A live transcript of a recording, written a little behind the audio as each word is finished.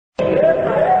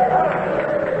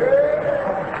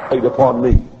laid upon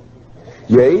me.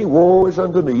 Yea, woe is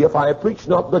unto me if I preach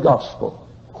not the gospel.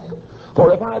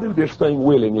 For if I do this thing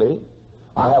willingly,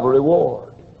 I have a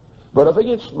reward. But if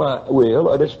against my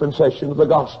will a dispensation of the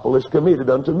gospel is committed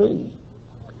unto me,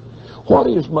 what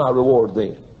is my reward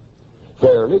then?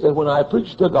 Verily, that when I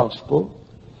preach the gospel,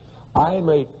 I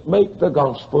may make the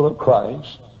gospel of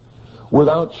Christ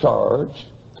without charge,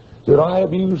 that I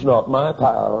abuse not my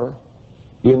power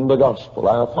in the gospel.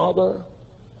 Our Father,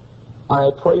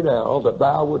 I pray now that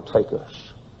thou would take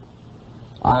us.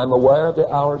 I am aware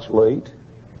the hour's late.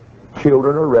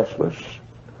 Children are restless.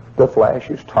 The flesh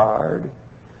is tired.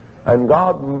 And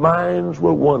God, minds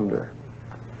will wander.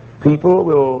 People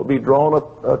will be drawn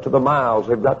up to the miles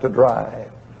they've got to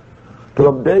drive, to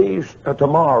the days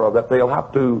tomorrow that they'll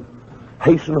have to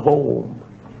hasten home.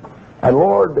 And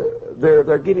Lord,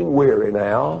 they're getting weary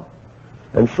now.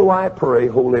 And so I pray,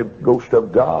 Holy Ghost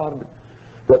of God,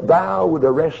 that thou would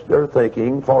arrest their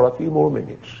thinking for a few more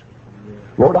minutes.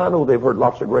 Lord, I know they've heard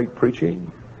lots of great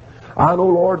preaching. I know,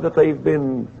 Lord, that they've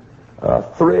been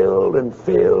thrilled and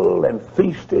filled and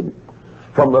feasted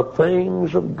from the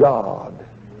things of God.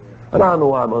 And I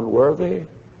know I'm unworthy.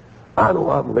 I know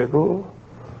I'm little.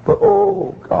 But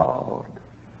oh,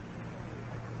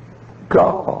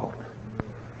 God,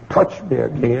 touch me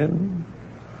again.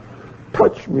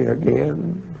 Touch me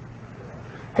again.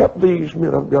 Help these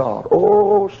men of God.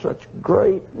 Oh, such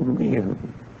great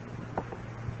men.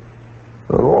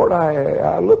 Lord,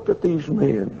 I looked at these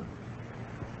men.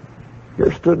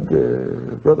 Here stood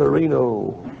Brother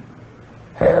Reno,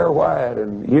 hair white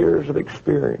and years of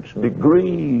experience,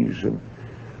 degrees, and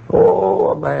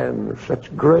a man of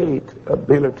such great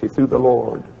ability through the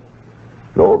Lord.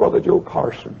 Oh, Brother Joe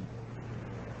Carson.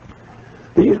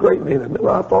 These great men. And then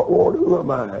I thought, Lord, who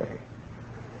am I?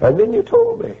 And then you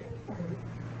told me,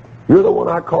 you're the one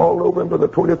I called November the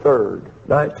 23rd,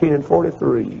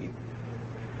 1943,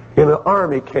 in an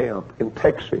army camp in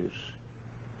Texas,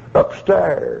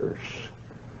 upstairs,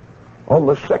 on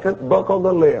the second bunk on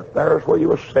the left. There's where you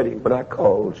were sitting when I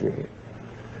called you.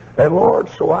 And Lord,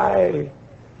 so I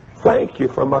thank you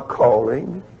for my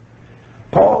calling.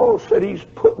 Paul said he's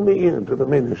put me into the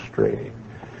ministry.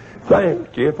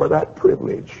 Thank you for that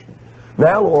privilege.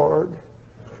 Now, Lord,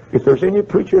 if there's any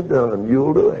preaching done,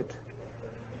 you'll do it.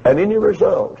 And any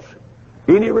results,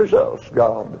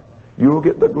 God, you'll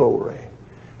get the glory.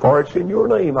 For it's in your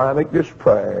name I make this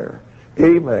prayer.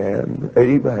 Amen.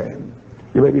 Amen.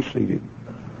 You may be seated.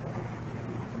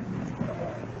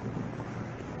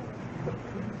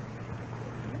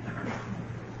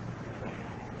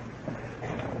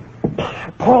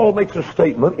 Paul makes a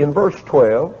statement in verse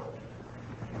 12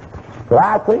 that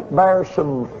I think bears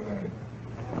some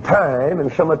time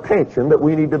and some attention that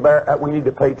we need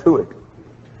to pay to it.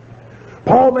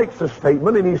 Paul makes a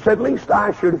statement and he said, lest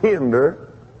I should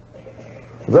hinder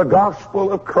the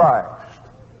gospel of Christ.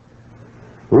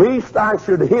 Lest I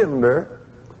should hinder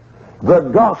the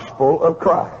gospel of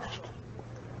Christ.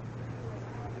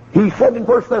 He said in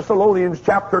 1 Thessalonians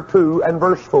chapter 2 and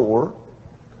verse 4,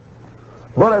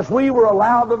 but as we were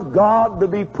allowed of God to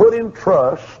be put in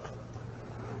trust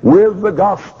with the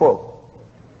gospel,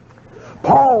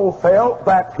 Paul felt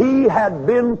that he had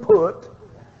been put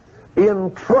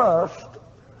in trust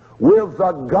with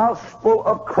the gospel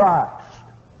of Christ.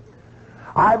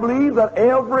 I believe that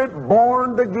every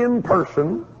born-again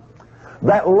person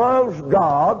that loves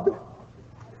God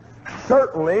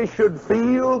certainly should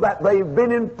feel that they've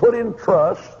been put in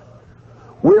trust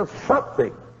with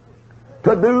something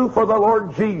to do for the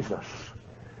Lord Jesus.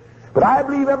 But I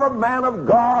believe every man of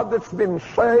God that's been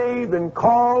saved and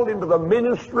called into the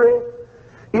ministry,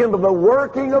 into the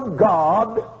working of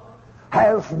God,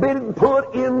 has been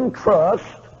put in trust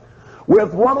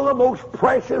with one of the most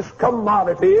precious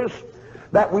commodities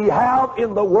that we have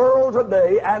in the world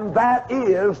today, and that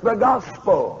is the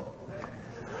gospel.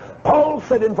 Paul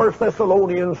said in 1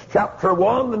 Thessalonians chapter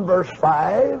 1 and verse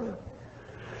 5,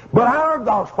 but our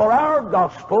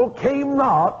gospel came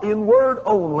not in word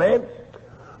only,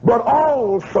 but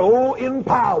also in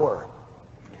power.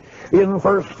 In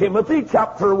 1 Timothy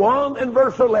chapter 1 and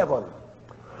verse 11,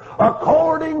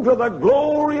 according to the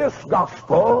glorious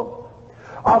gospel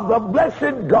of the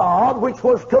blessed God which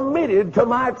was committed to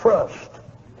my trust.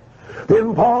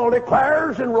 Then Paul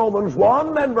declares in Romans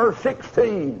 1 and verse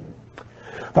 16,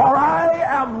 for I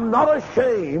am not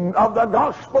ashamed of the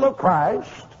gospel of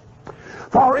Christ,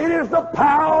 for it is the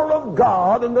power of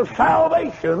God and the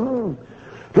salvation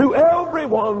to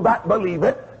everyone that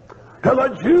believeth, to the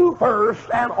Jew first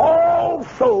and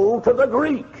also to the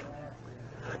Greek.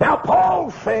 Now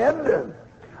Paul said,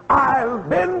 I've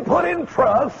been put in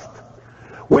trust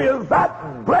with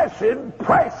that blessed,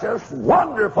 precious,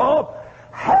 wonderful,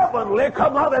 heavenly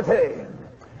commodity.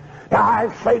 Now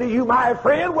I say to you, my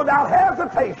friend, without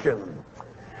hesitation,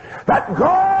 that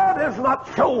God has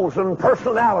not chosen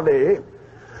personality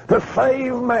to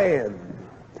save man.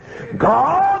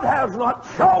 God has not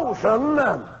chosen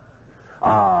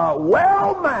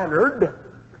well-mannered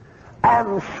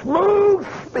and smooth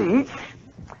speech,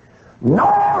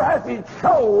 nor has he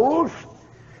chose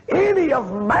any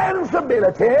of man's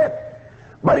ability,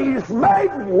 but he's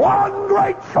made one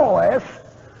great choice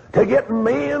to get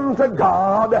men to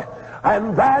God,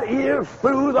 and that is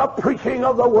through the preaching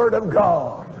of the Word of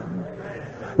God.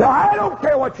 Now, I don't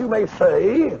care what you may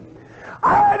say.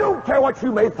 I don't care what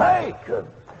you may think.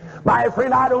 My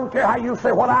friend, I don't care how you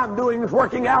say what I'm doing is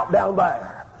working out down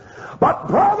there. But,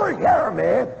 brother, hear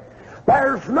me.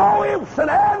 There's no ifs and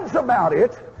ands about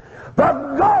it.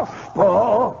 The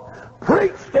gospel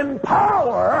preached in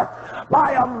power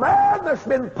by a man that's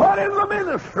been put in the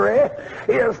ministry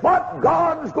is what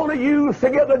God's going to use to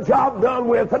get the job done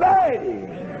with today.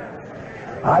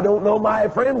 I don't know, my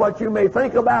friend, what you may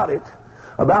think about it,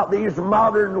 about these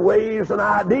modern ways and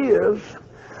ideas,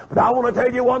 but I want to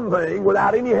tell you one thing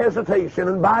without any hesitation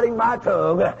and biting my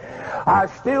tongue. I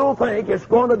still think it's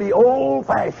going to be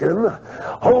old-fashioned,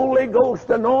 Holy Ghost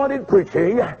anointed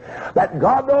preaching that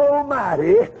God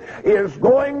Almighty is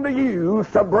going to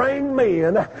use to bring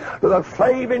men to the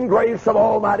saving grace of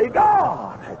Almighty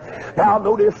God. Now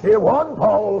notice here one,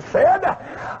 Paul said,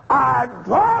 I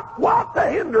don't want to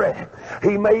hinder it.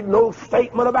 He made no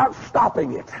statement about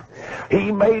stopping it. He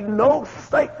made no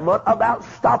statement about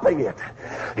stopping it.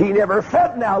 He never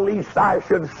said, now least I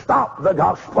should stop the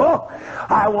gospel.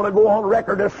 I want to go on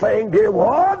record as saying, dear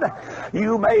one,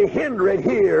 you may hinder it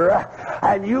here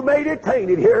and you may detain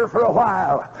it here for a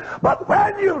while. But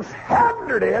when you've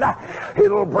hindered it,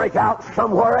 it'll break out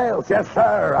somewhere else. Yes,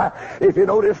 sir. If you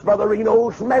notice Brother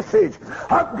Reno's message,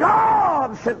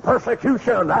 God sent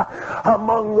persecution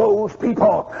among those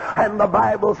people. And the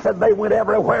Bible said they went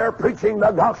everywhere preaching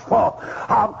the gospel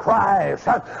of Christ.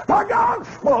 The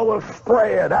gospel was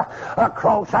spread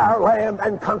across our land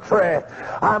and country.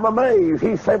 I'm amazed.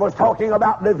 He said was talking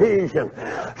about division.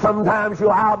 Sometimes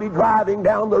I'll be driving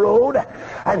down the road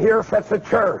and here sits a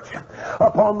church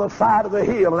upon the side of the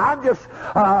hill. And I'm just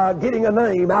getting a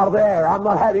name out of there. I'm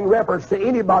not having reference to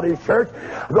anybody's church,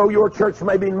 though your church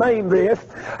may be named this,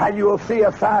 and you'll see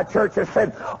a side church that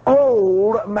said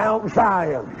Old Mount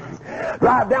Zion.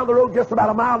 Drive down the road just about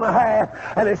a mile and a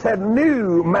half, and it said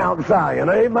New Mount Zion.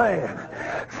 Amen.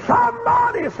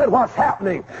 Somebody said, what's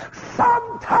happening?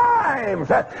 Sometimes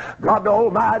God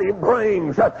Almighty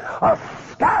brings a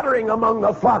scattering among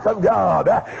the flock of God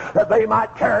that they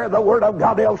might carry the Word of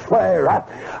God elsewhere.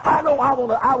 I know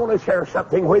I want to share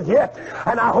something with you,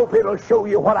 and I hope it'll show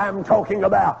you what I'm talking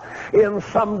about in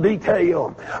some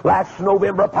detail. Last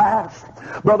November past,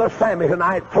 Brother Sammy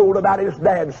tonight told about his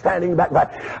dad standing back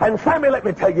there. And Sammy, let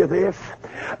me tell you this.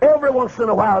 Every once in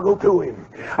a while, go to him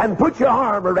and put your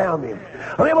arm around him,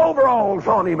 leave overalls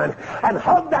on him, and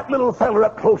hug that little fella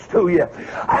up close to you,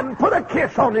 and put a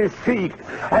kiss on his cheek,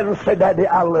 and say, Daddy,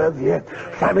 I love you.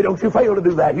 Sammy, don't you fail to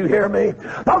do that. You hear me?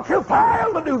 Don't you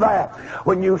fail to do that.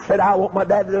 When you said, I want my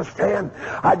daddy to stand,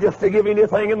 I'd just to give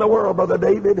anything in the world, Brother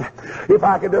David, if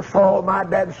I could just saw my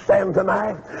dad stand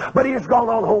tonight. But he's gone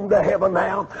on home to heaven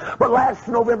now. But last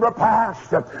November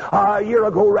past, a year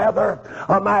ago rather,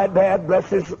 my dad, bless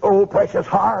his old precious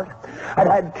heart,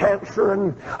 had cancer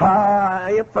and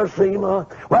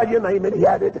emphysema. Well, you name it, he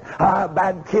had it.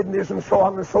 Bad kidneys and so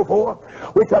on and so forth.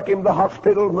 We took him to the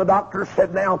hospital, and the doctor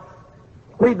said, now,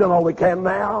 we've done all we can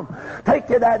now. Take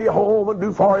your daddy home and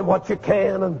do for him what you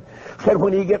can. And said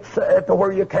when he gets to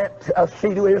where you can't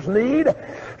see to his need,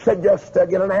 said just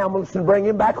get an ambulance and bring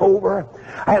him back over,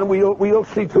 and we'll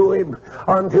see to him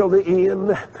until the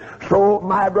end. So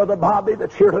my brother Bobby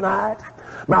that's here tonight,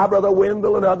 my brother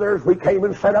Wendell and others, we came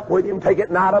and set up with him, take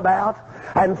it night about,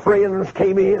 and friends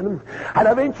came in. And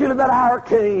eventually that hour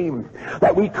came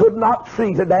that we could not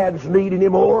see to Dad's need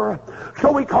anymore.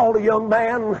 So we called a young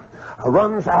man,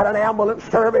 runs out an ambulance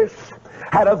service,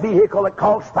 had a vehicle that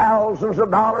cost thousands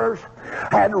of dollars,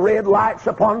 had red lights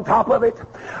upon top of it,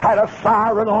 had a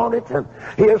siren on it, and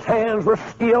his hands were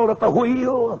skilled at the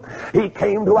wheel. He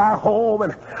came to our home,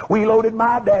 and we loaded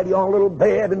my daddy on a little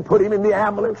bed and put him in the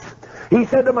ambulance. He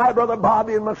said to my brother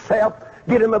Bobby and myself,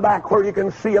 get in the back where you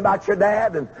can see about your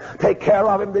dad and take care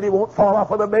of him that he won't fall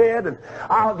off of the bed, and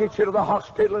I'll get you to the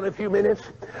hospital in a few minutes.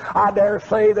 I dare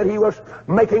say that he was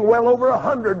making well over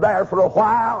 100 there for a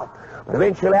while. But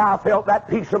eventually I felt that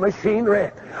piece of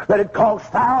machinery that had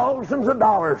cost thousands of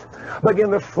dollars begin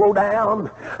to slow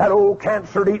down. That old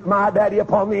cancer had eaten my daddy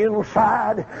upon the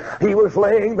inside. He was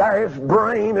laying there. His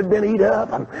brain had been eaten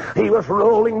up, and he was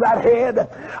rolling that head.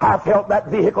 I felt that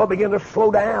vehicle begin to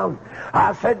slow down.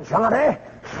 I said, Johnny,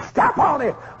 stop on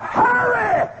it.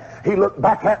 Hurry! He looked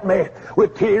back at me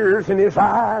with tears in his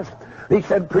eyes. He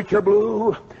said, Preacher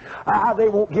Blue, they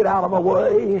won't get out of my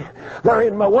way. They're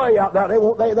in my way out there. They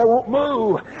won't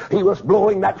move. He was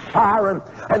blowing that siren,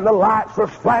 and the lights were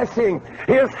flashing.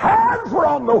 His hands were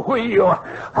on the wheel.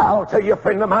 I'll tell you, a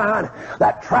friend of mine,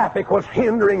 that traffic was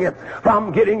hindering him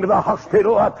from getting to the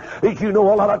hospital. As you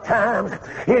know, a lot of times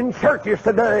in churches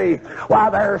today, why,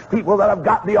 there's people that have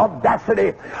got the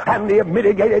audacity and the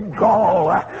mitigated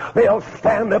gall. They'll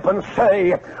stand up and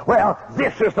say, well,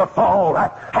 this is the fault,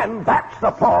 and that's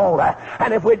the fault,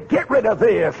 and if we'd get rid of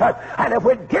this, and if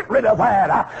we'd get rid of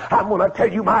that, I'm going to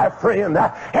tell you, my friend,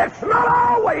 it's not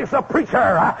always the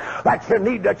preacher that you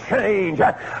need to change.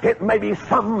 It may be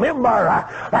some member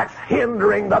that's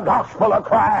hindering the gospel of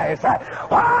Christ.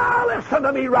 Oh, listen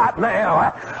to me right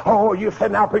now. Oh, you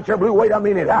said, now, Preacher Blue, wait a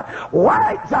minute.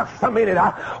 Wait just a minute.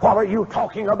 What are you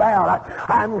talking about?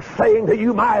 I'm saying to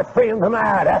you, my friend,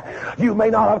 tonight, you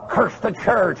may not have cursed the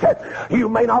church. You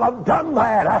may not have done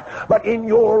that, but in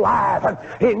your life,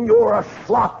 in your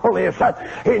slothfulness,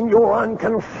 in your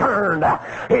unconcerned,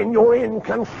 in your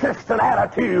inconsistent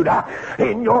attitude,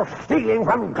 in your stealing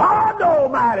from God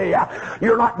Almighty,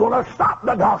 you're not going to stop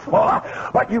the gospel,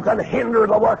 but you can hinder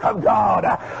the work of God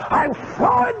and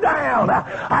slow it down,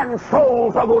 and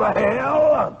souls will go to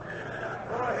hell.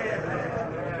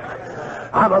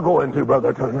 I'm a-going to,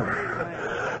 Brother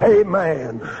Turner.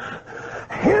 Amen.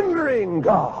 Hindering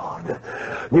God.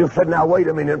 You said, now wait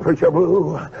a minute, Preacher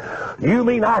Blue. You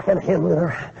mean I can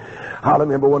hinder? I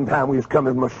remember one time we was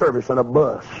coming from a service in a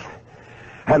bus,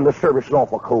 and the service was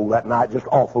awful cold that night, just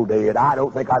awful dead. I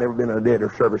don't think I'd ever been in a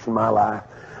deader service in my life.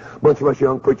 A bunch of us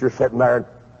young preachers sitting there,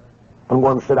 and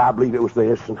one said, I believe it was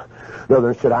this, and the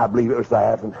other said, I believe it was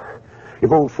that, and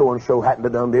if old so-and-so hadn't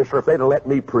have done this, or if they'd have let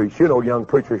me preach, you know, young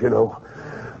preachers, you know,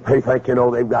 they think, you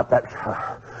know, they've got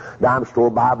that dime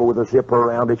store Bible with a zipper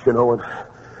around it, you know,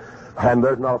 and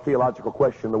there's not a theological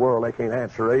question in the world they can't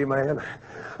answer, amen?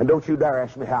 And don't you dare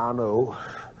ask me how I know.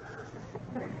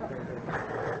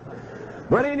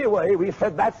 But anyway, we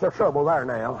said, that's the trouble there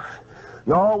now.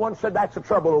 No, one said, that's the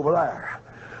trouble over there.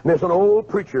 And there's an old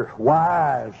preacher,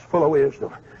 wise, full of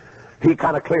wisdom. He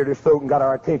kind of cleared his throat and got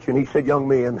our attention. He said, young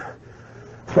men,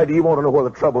 said, do you want to know where the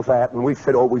trouble's at? And we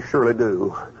said, oh, we surely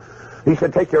do. He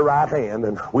said, take your right hand.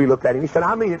 And we looked at him. He said,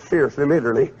 I mean it seriously,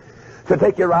 literally. He said,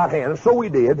 take your right hand. And so we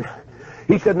did.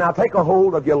 He said, now take a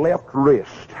hold of your left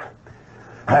wrist.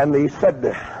 And he said,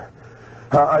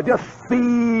 just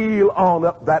feel on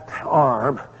up that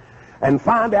arm and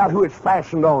find out who it's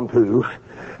fastened onto.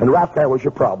 And right there was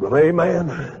your problem. Amen?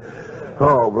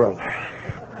 Oh, brother.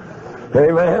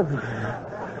 Amen?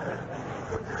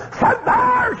 Said,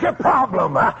 there's your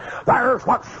problem. There's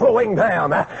what's slowing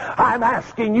down. I'm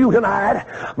asking you tonight,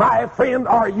 my friend,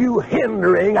 are you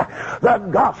hindering the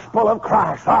gospel of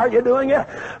Christ? Are you doing it?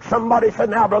 Somebody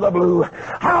said, now, Brother Blue,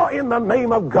 how in the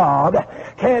name of God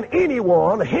can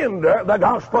anyone hinder the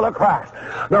gospel of Christ?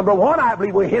 Number one, I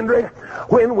believe we hinder it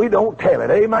when we don't tell it.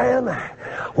 Amen?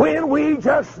 When we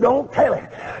just don't tell it.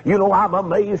 You know, I'm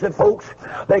amazed at folks.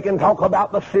 They can talk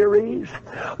about the series.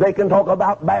 They can talk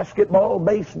about basketball,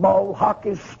 baseball,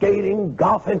 hockey, skating,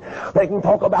 golfing. They can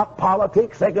talk about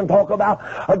politics. They can talk about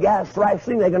gas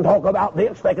rationing. They can talk about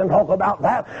this. They can talk about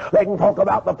that. They can talk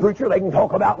about the preacher. They can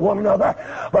talk about one another.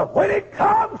 But when it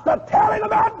comes to telling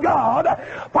about God,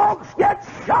 folks get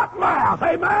shut mouth.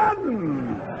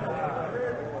 Amen?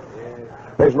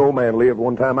 There's an old man lived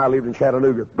one time. I lived in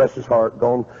Chattanooga. Bless his heart.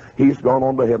 He's gone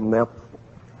on to heaven now.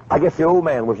 I guess the old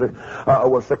man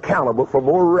was accountable for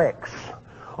more wrecks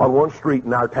on one street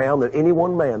in our town than any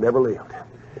one man ever lived.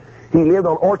 He lived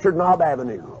on Orchard Knob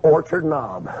Avenue. Orchard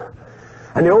Knob.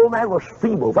 And the old man was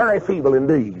feeble, very feeble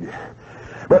indeed.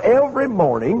 But every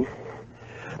morning,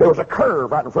 there was a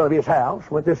curve right in front of his house,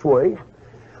 went this way,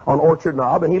 on Orchard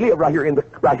Knob, and he lived right here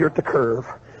at the curve.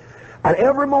 And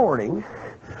every morning,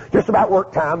 just about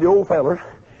work time, the old feller,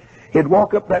 he'd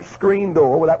walk up that screen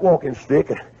door with that walking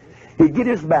stick, and he'd get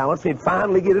his balance, and he'd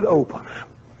finally get it open.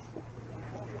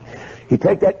 He'd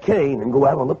take that cane and go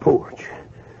out on the porch.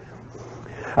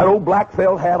 An old black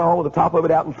felt hat on with the top of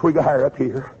it out and twig of hair up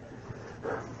here.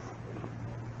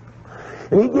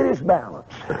 And he'd get his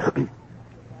balance.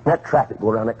 That traffic go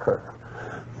around that curve.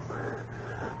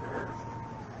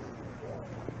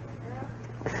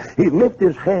 He'd lift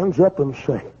his hands up and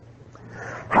say,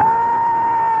 hallelujah!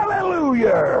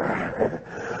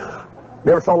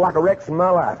 Never saw like a wreck in my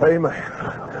life. Amen.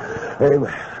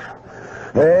 Amen.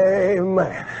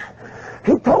 Amen.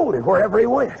 He told him wherever he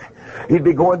went. He'd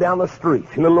be going down the street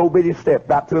in a little bitty step,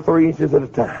 about 2 or 3 inches at a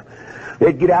time.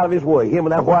 They'd get out of his way, him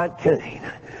and that white cane.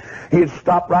 He'd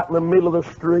stop right in the middle of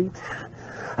the street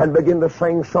and begin to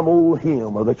sing some old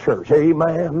hymn of the church.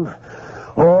 Amen.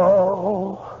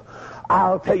 Oh,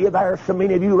 I'll tell you, there's so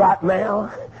many of you right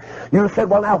now. You said,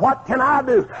 well, now, what can I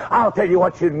do? I'll tell you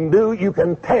what you can do. You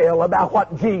can tell about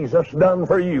what Jesus done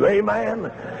for you.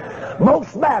 Amen.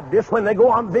 Most Baptists, when they go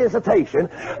on visitation,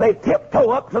 they tiptoe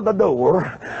up to the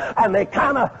door and they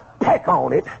kind of peck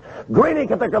on it,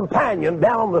 grinning at the companion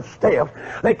down on the steps.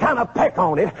 They kind of peck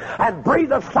on it and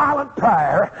breathe a silent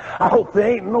prayer. I hope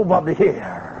there ain't nobody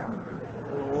here.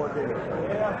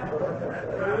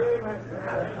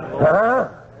 Huh?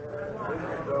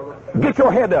 Get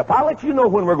your head up. I'll let you know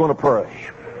when we're going to pray.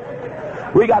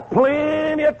 We got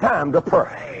plenty of time to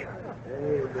pray.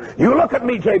 You look at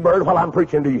me, Jay Bird, while I'm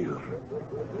preaching to you.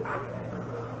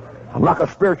 I'm like a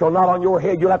spiritual knot on your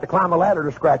head. You'll have to climb a ladder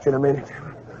to scratch in a minute.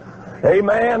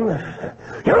 Amen.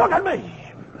 You look at me.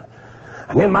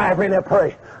 And in my every I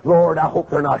pray, Lord, I hope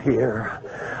they're not here.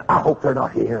 I hope they're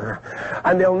not here.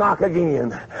 And they'll knock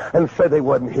again and say they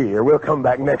wasn't here. We'll come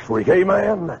back next week.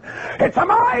 Amen. It's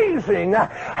amazing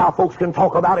how folks can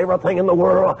talk about everything in the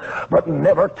world, but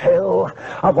never tell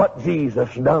of what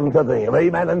Jesus done to them.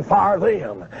 Amen. And for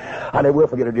them. I never will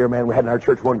forget a dear man we had in our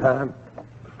church one time.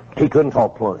 He couldn't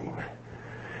talk plain.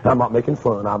 I'm not making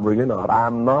fun. I'm really not.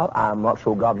 I'm not.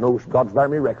 So God knows. God's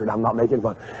bearing me record. I'm not making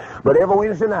fun. But every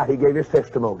Wednesday night, he gave his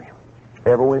testimony.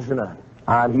 Every Wednesday night.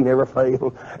 And he never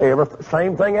failed.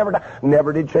 Same thing every time.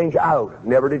 Never did change out.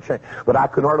 Never did change. But I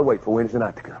couldn't hardly wait for Wednesday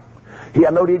night to come. I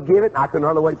know he'd give it, and I couldn't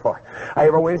hardly wait for it.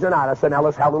 Every Wednesday night, I said, now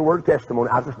let's have a little word of testimony.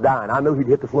 I was just dying. I knew he'd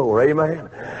hit the floor. Amen.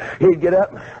 He'd get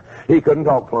up. He couldn't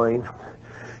talk plain.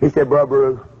 He said, Brother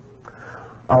Brew,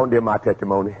 I want to give my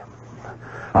testimony.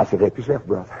 I said, help yourself,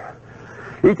 brother.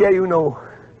 He tell you,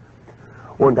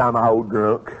 one time I was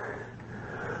drunk.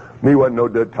 Me wasn't no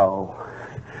good tall.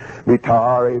 Me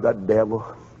tarry, the devil.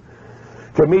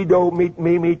 So me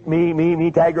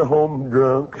tag her home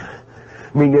drunk.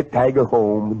 Me net tag her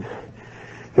home.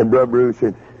 And Brother Bruce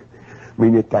said, me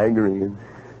net tag her in.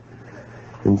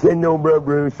 And said, no, Brother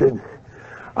Bruce said,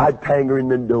 I'd tag her in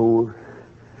the door.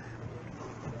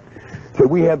 So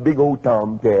we have big old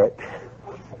tomcat.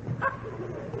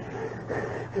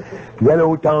 That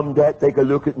old tomcat take a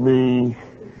look at me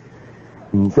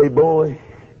and say, boy,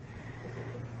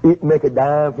 it make a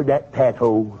dime for that cat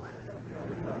hole.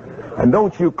 And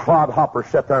don't you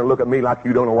clodhoppers sit there and look at me like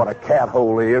you don't know what a cat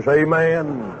hole is.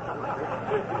 Amen.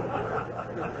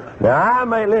 Now,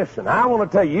 listen, I want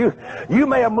to tell you, you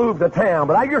may have moved to town,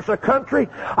 but I guess the country,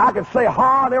 I could say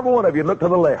hard every one of you look to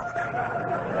the left.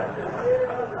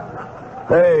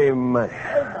 Amen.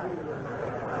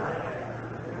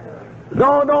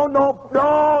 Don't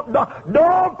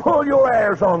pull your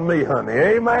airs on me, honey.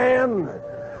 Amen.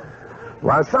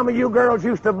 Well, some of you girls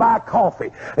used to buy coffee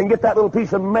and get that little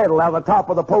piece of metal out of the top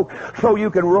of the poke so you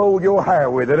can roll your hair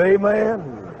with it.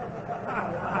 Amen.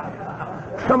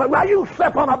 Now you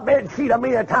slept on a bed sheet a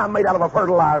million times made out of a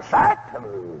fertilizer sack.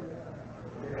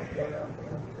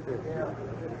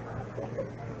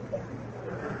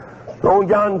 Old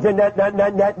John said that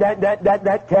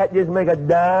cat just make a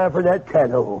dime for that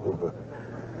cat hole.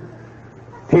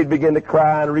 He'd begin to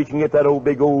cry and reach and get that old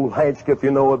big old handkerchief,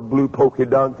 with blue polka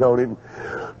dots on it.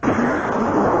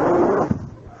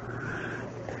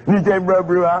 And he said, Brother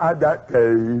Brew, I got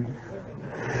saved.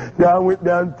 Now I went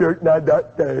down to church and I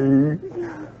got saved.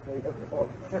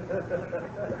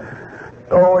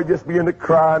 Oh, he just began to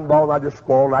cry and bawl, and I just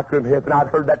squalled, and I couldn't help it. I'd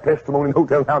heard that testimony no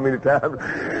telling how many times.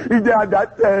 He said, I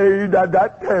got saved.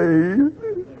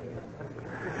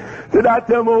 Said, I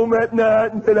come home that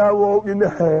night and said, I walked in the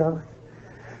house.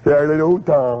 There, little old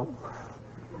Tom.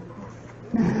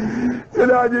 Said,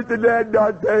 I just the dad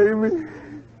God saved me.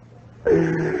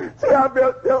 Said, I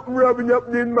felt something rubbing up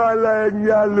in my leg,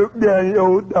 and I looked down at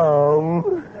old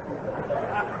Tom.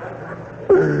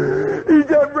 He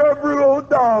said, Brother, old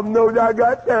Tom knows I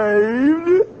got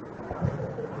saved.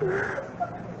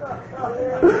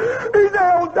 He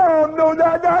said, old Tom knows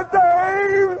I got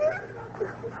saved.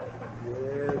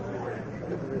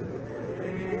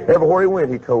 Everywhere he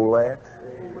went, he told that.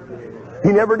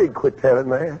 He never did quit telling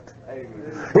that.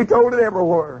 He told it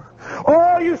everywhere.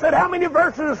 Oh, you said, how many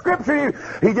verses of Scripture?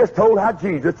 He just told how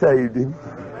Jesus saved him.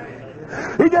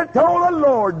 He just told the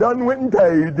Lord done went and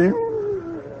saved him.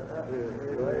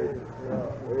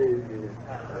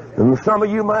 And some of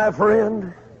you, my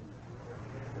friend,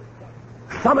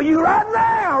 some of you right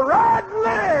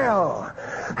now,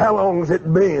 how long's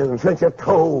it been since you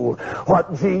told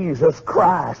what Jesus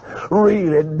Christ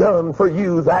really done for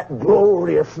you that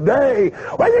glorious day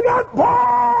when you got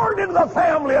born into the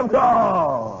family of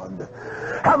God?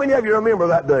 How many of you remember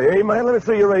that day? Amen. Let me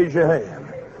see you raise your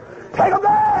hand. Take them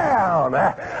down.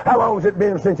 How long's it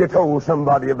been since you told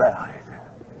somebody about it?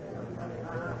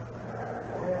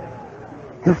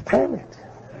 Just tell it.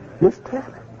 Just tell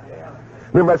it.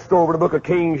 Remember that story over the book of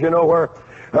Kings, you know, where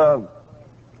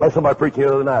somebody preached the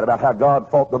other night about how God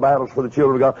fought the battles for the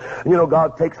children of God. And, you know,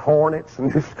 God takes hornets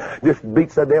and just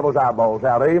beats the devil's eyeballs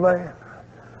out. Amen.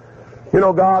 You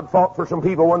know, God fought for some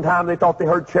people one time. They thought they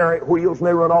heard chariot wheels, and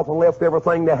they run off and left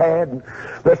everything they had. And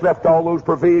they left all those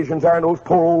provisions there, and those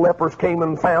poor old lepers came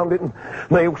and found it. And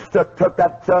they took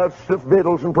that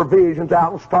victuals and provisions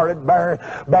out and started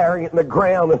burying it in the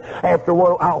ground. And after a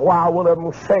while, one of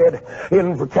them said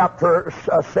in chapter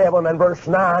 7 and verse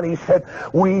 9, he said,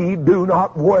 "We do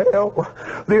not wail.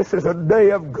 This is a day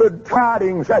of good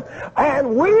tidings,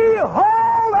 and we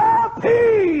hold our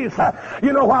peace."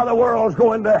 You know why the world's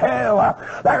going to hell?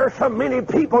 There are so many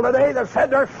people today that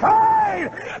said they're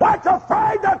saved, that's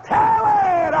afraid to tell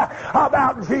it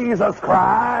about Jesus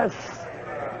Christ.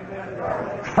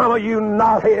 Some of you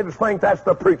knotheads think that's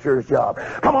the preacher's job.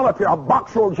 Come on up here, I'll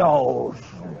box your jaws.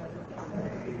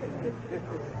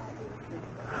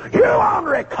 You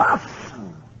ornery cuss.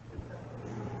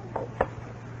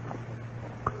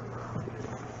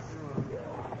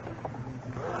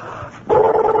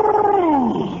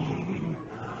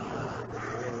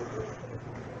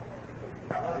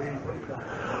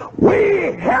 We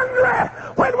hinder it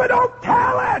when we don't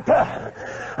tell it.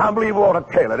 I believe we ought to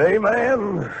tell it.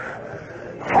 Amen.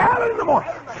 Tell it in the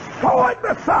morning. Sow it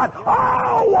beside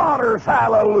all waters.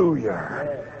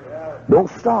 Hallelujah. Don't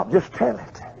stop. Just tell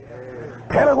it.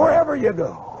 Tell it wherever you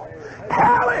go.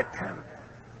 Tell it.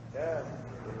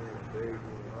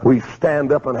 We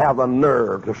stand up and have the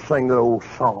nerve to sing the old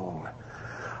song.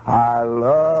 I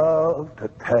love to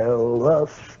tell the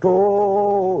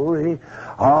story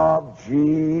of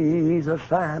Jesus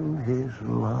and his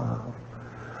love.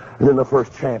 And then the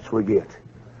first chance we get,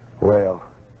 well,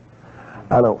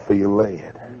 I don't feel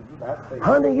led.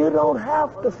 Honey, you don't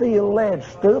have to feel led,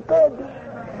 stupid.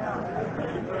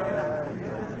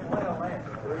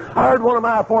 I heard one of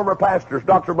my former pastors,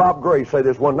 Dr. Bob Gray, say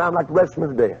this one time, like the rest of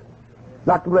them today.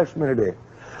 Like the rest of them today.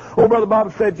 Oh, Brother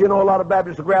Bob said, you know, a lot of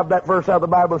Baptists will grab that verse out of the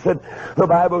Bible said,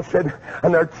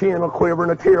 and their chin will quiver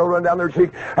and a tear will run down their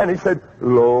cheek. And he said,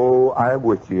 "Lo, I am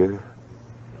with you."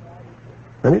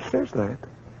 And it says that.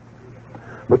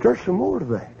 But there's some more to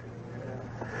that.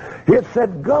 It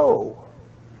said, "Go,"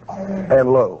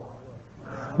 and lo.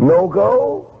 No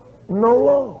go, no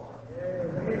lo.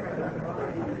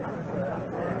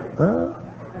 Huh?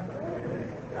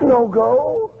 No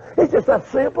go. It's just that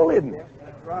simple, isn't it?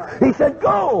 He said,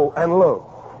 "Go," and lo.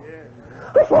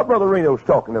 That's what Brother Reno's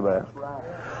talking about.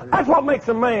 That's what makes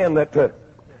a man that,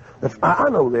 I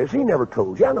know this, he never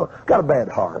told you. I know, got a bad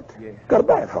heart. Got a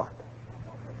bad heart.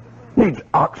 Needs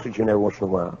oxygen every once in a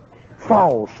while.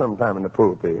 Falls sometime in the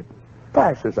pulpit.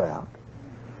 Passes out.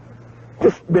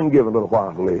 Just been given a little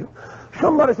while to live.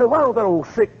 Somebody said, "Why don't that old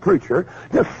sick preacher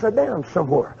just sit down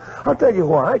somewhere?" I'll tell you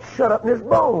why. It's shut up in his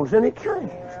bones, and he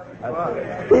can't.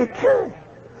 He can't.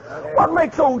 What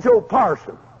makes old Joe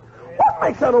Parson? What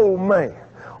makes that old man?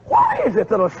 What is it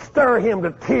that'll stir him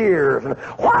to tears? And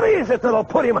what is it that'll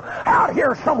put him out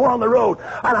here somewhere on the road?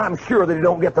 And I'm sure that he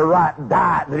don't get the right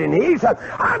diet that he needs.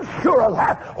 I'm sure of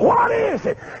that. What is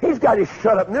it? He's got his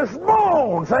shut up in his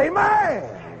bones. Amen.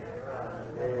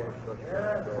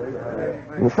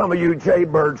 And some of you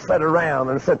jaybirds sat around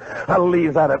and said, "I'll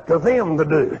leave that up to them to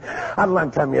do. I'd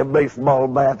like to have me a baseball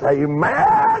bat."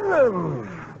 Amen.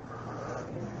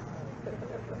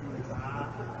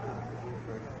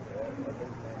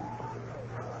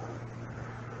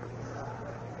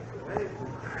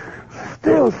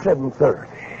 Still 7:30.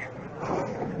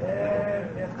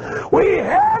 We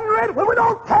hinder it when we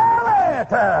don't tell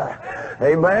it.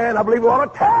 Amen. I believe we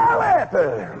ought to tell it.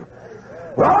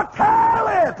 We ought to tell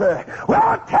it. We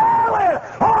ought to tell it.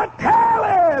 Ought to tell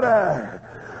it.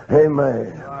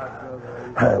 Amen.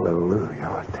 Hallelujah.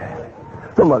 Ought to tell it.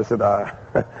 Somebody said, I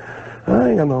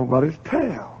ain't got nobody to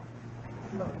tell.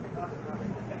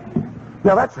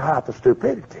 Now that's a height of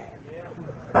stupidity.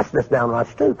 That's just downright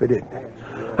stupid, isn't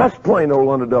it? That's plain old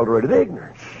unadulterated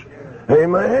ignorance.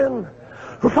 Amen.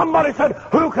 So somebody said,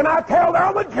 who can I tell they're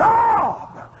on the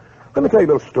job? Let me tell you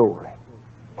a little story.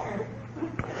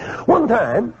 One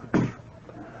time,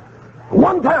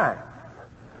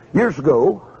 years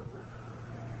ago,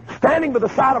 standing by the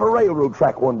side of a railroad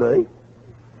track one day,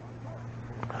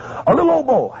 a little old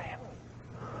boy,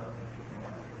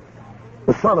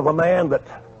 the son of a man that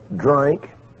drank,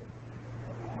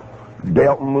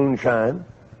 dealt in moonshine,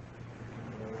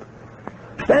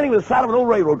 standing by the side of an old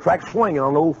railroad track swinging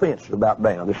on an old fence about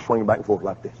down, just swinging back and forth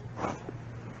like this.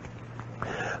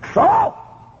 So,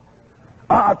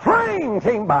 a train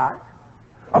came by,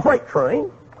 a freight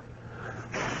train,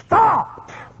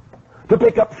 stopped to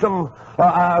pick up some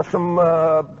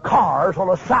cars on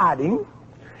a siding,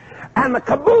 and the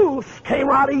caboose came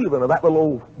right even of that little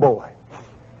old boy.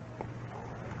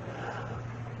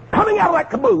 Coming out of that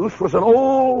caboose was an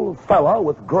old fellow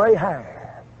with gray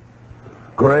hair,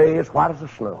 gray as white as the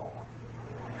snow.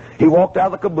 He walked out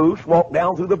of the caboose, walked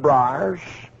down through the briars,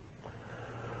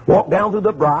 and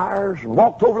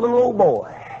walked over to the little old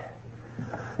boy.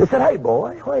 He said, hey,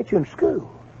 boy, why ain't you in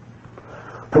school?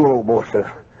 The little old boy said,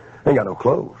 I ain't got no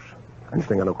clothes. I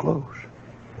just ain't got no clothes.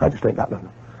 I just ain't got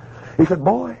nothing. He said,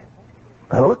 boy,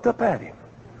 and I looked up at him.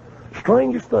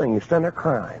 Strangest thing, he's standing there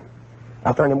crying.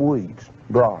 Out there in them weeds,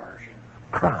 briars,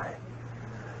 crying.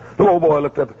 The little boy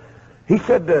looked up. He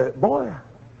said, boy,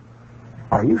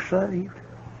 are you saved?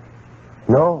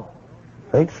 No,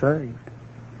 ain't saved.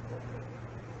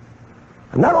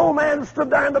 And that old man stood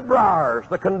there in the briars,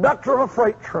 the conductor of a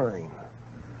freight train,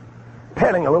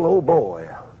 telling a little old boy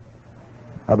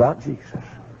about Jesus.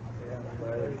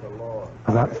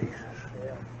 About Jesus.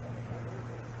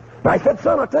 Now, he said,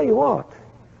 son, I'll tell you what.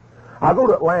 I'll go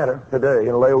to Atlanta today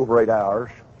and lay over 8 hours.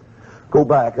 Go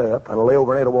back up and lay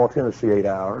over in Etowah, Tennessee 8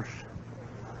 hours.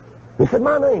 He said,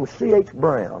 my name's C.H.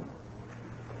 Brown.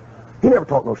 He never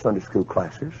taught no Sunday school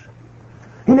classes.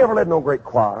 He never led no great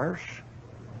choirs.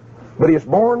 But he was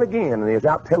born again, and he was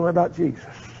out telling about Jesus.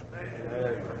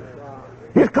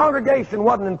 His congregation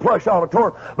wasn't in plush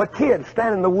auditorium, but kids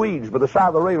standing in the weeds by the side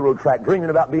of the railroad track dreaming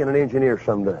about being an engineer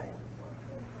someday.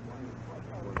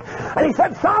 And he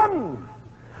said, son,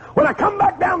 when I come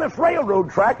back down this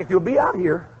railroad track, if you'll be out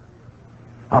here,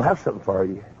 I'll have something for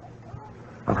you.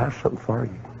 I'll have something for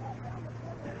you.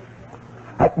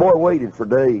 That boy waited for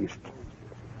days.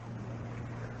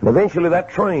 And eventually that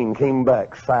train came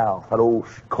back south, that old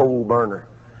coal burner.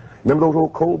 Remember those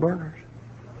old coal burners?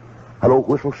 That old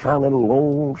whistle sounded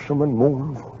lonesome and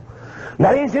mournful. And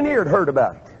that engineer had heard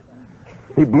about it.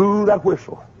 He blew that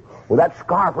whistle with that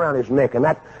scarf around his neck and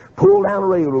that pulled down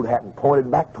railroad hat and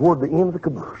pointed back toward the end of the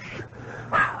caboose.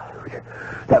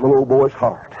 That little old boy's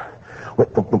heart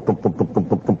went thump, thump, thump, thump, thump,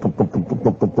 thump, thump, thump, thump, thump,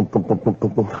 thump, thump, thump, thump,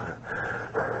 thump, thump.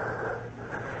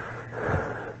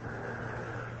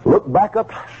 Looked back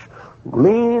up,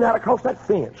 leaned out across that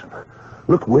fence,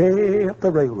 looked way up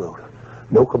the railroad.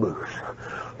 No caboose.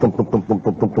 Thump, thump, thump, thump,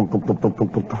 thump, thump, thump, thump, thump,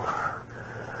 thump, thump, thump.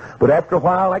 But after a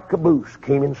while, that caboose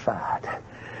came inside.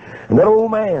 And that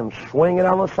old man swinging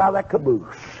on the side of that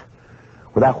caboose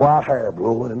with that white hair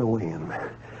blowing in the wind.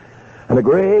 And a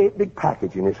great big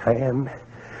package in his hand.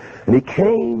 And he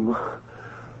came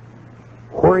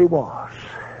where he was.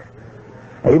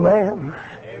 Amen.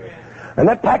 And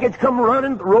that package come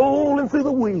rolling through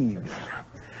the weeds.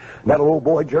 And that little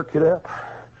boy jerked it up,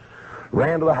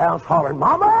 ran to the house hollering,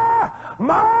 Mama!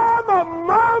 Mama!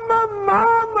 Mama!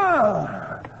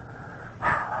 Mama!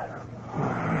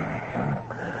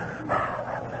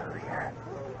 Hallelujah.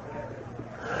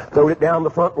 Throwed it down the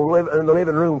front in the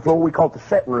living room floor. We called it the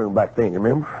setting room back then, you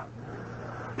remember?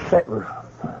 Setting room.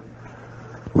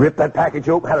 Ripped that package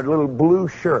open, had a little blue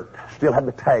shirt. Still had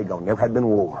the tag on, never had been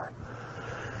worn.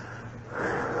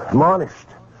 I'm honest.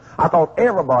 I thought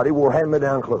everybody wore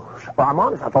hand-me-down clothes. Well, I'm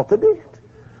honest, I thought they did.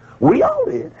 We all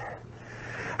did.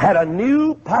 Had a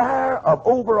new pair of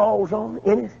overalls on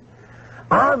in it.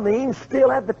 I mean, still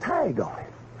had the tag on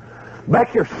it.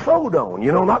 Back here sewed on,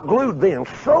 you know, not glued then,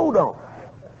 sewed on.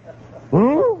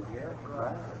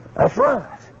 That's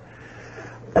right.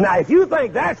 And now, if you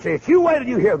think that's it, you wait till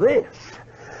you hear this.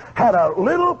 Had a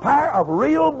little pair of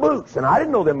real boots, and I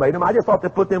didn't know they made them. I just thought they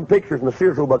put them pictures in the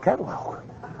Sears Roebuck catalog.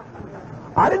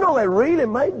 I didn't know they really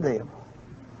made them.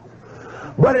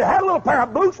 But it had a little pair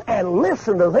of boots, and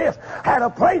listen to this, had a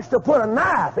place to put a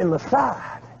knife in the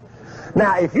side.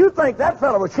 Now, if you think that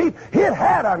fellow was cheap, it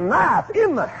had a knife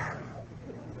in there.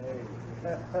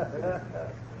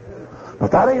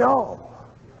 But that ain't all.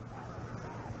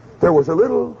 There was a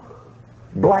little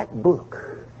black book.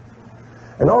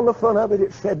 And on the front of it,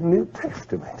 it said New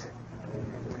Testament.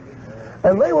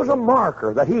 And there was a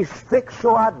marker that he's fixed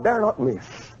so I dare not miss.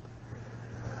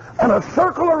 and a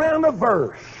circle around a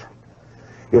verse.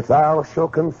 If thou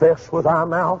shalt confess with thy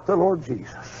mouth the Lord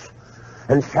Jesus,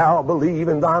 and shalt believe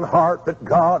in thine heart that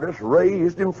God has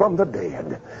raised him from the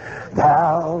dead,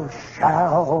 thou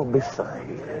shalt be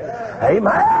saved.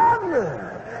 Amen.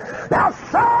 Now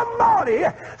somebody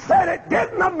said it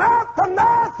didn't amount to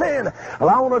nothing. Well,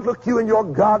 I want to look you in your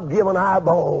God-given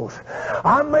eyeballs.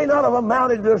 I may not have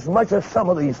amounted to as much as some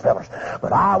of these fellas,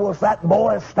 but I was that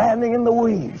boy standing in the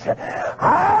weeds.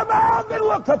 I've been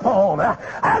looked upon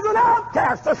as an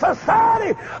outcast of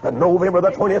society. The November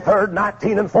the 23rd,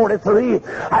 1943,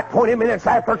 at 20 minutes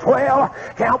after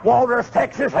 12, Camp Walters,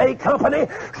 Texas, A Company,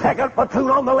 2nd platoon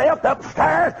on the left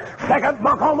upstairs, 2nd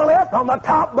bunk on the left on the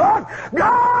top bunk.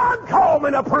 God called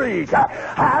me to preach.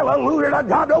 Hallelujah to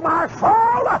God, oh my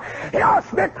soul.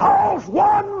 Just because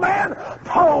one man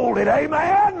told it. Amen.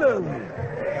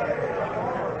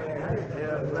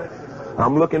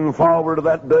 I'm looking forward to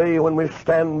that day when we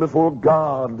stand before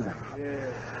God.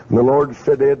 And the Lord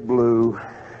said, Ed Ballew,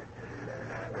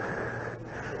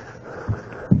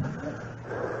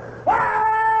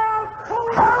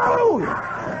 hallelujah.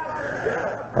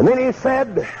 And then he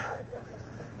said,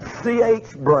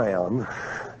 C.H. Brown,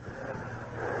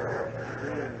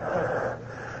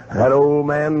 that old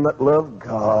man that loved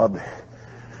God,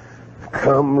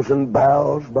 comes and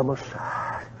bows by my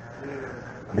side.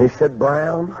 And he said,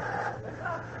 Brown,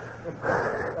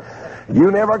 you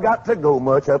never got to go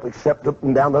much up except up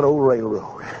and down that old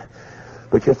railroad.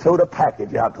 But you threw a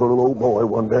package out to a little old boy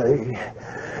one day.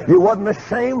 You wasn't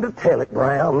ashamed to tell it,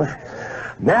 Brown.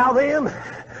 Now then,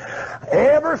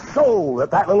 every soul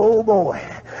that little old boy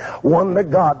won to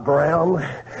God, Brown,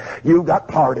 you got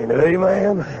part in it.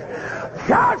 Amen.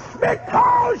 Just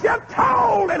because you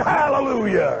told it.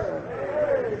 Hallelujah.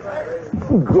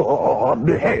 God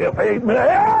help. Amen.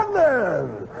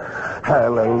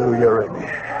 Hallelujah.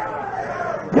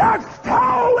 Just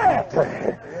told it.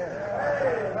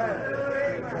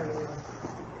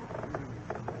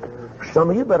 Some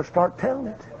of you better start telling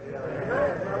it.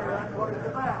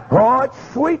 Oh, it's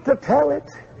sweet to tell it.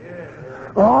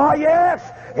 Oh, yes,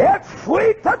 it's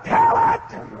sweet to tell it.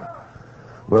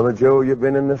 Brother Joe, you've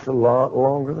been in this a lot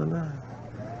longer than I.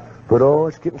 But oh,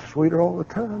 it's getting sweeter all the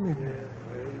time, isn't it?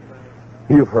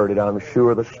 You've heard it, I'm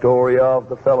sure, the story of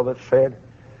the fellow that said,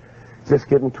 it's just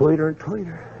getting tweeter and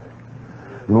tweeter.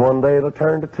 And one day it'll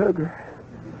turn to Tugger.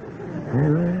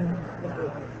 Amen.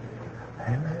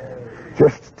 Amen.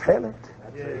 Just tell it.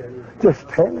 Just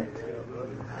tell it.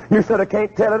 You said I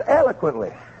can't tell it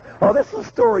eloquently. Oh, this is a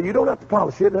story. You don't have to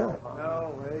polish it up.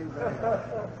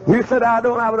 You said I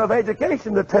don't have enough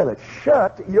education to tell it.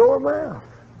 Shut your mouth.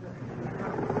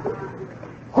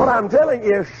 What I'm telling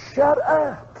you is shut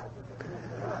up.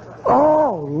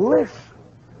 Oh, listen.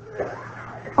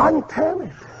 I'm telling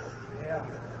you.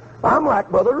 I'm like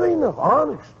Brother Reno,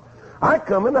 honest. I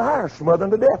come in the house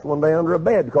smothering to death one day under a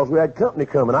bed because we had company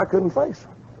coming. I couldn't face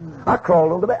them. I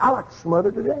crawled under the bed. I like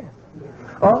smothered to death.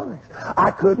 Honest.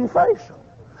 I couldn't face them.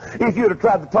 If you'd have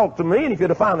tried to talk to me, and if you'd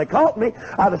have finally caught me,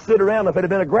 I'd have stood around. If it had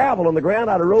been a gravel on the ground,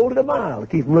 I'd have rolled it a mile to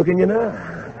keep them looking you now.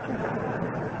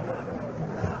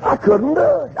 I couldn't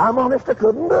do it. I'm honest, I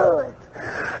couldn't do it.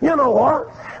 You know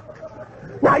what?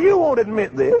 Now, you won't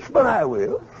admit this, but I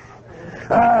will.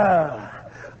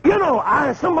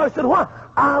 Somebody said, why?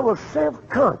 I was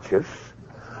self-conscious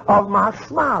of my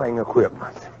smiling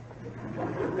equipment.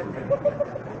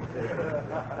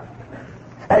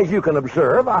 As you can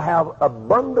observe, I have a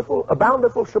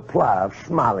bountiful supply of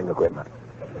smiling equipment.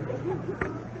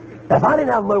 If I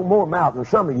didn't have more mouth than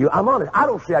some of you, I'm honest, I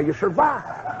don't see how you survive.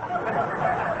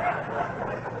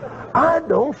 I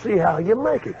don't see how you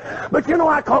make it. But you know,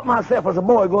 I caught myself as a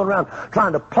boy going around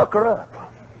trying to pucker up.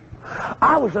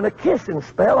 I was in a kissing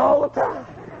spell all the time.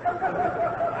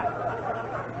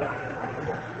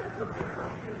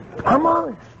 I'm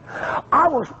honest. I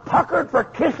was puckered for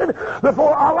kissing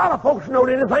before a lot of folks knowed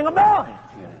anything about it.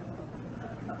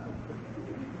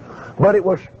 But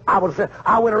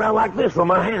I went around like this with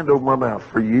my hand over my mouth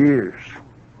for years.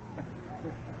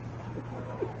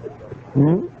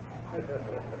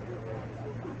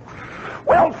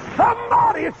 Well,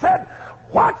 somebody said,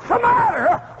 what's the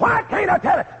matter? Why can't I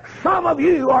tell it? Some of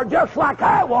you are just like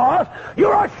I was.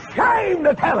 You're ashamed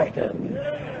to tell it.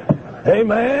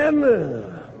 Amen.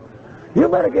 You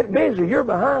better get busy. You're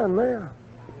behind now.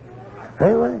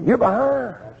 Amen. You're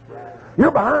behind.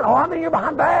 You're behind. Oh, I mean, you're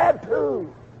behind bad,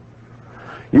 too.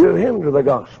 You hinder the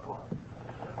gospel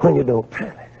when you don't tell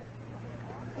it.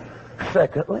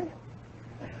 Secondly,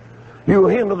 you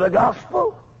hinder the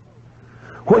gospel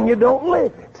when you don't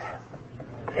live it.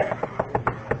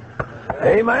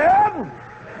 Amen.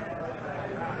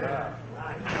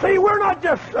 See, we're not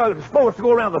just supposed to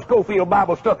go around the Schofield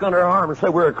Bible stuck under our arm and say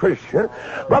we're a Christian,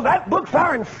 but that book's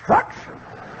our instruction.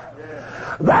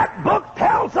 That book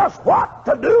tells us what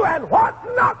to do and what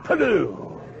not to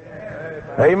do.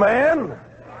 Amen?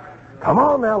 Come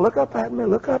on now, look up at me,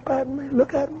 look up at me,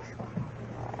 look at me.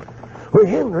 We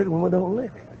hinder it when we don't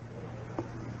live it.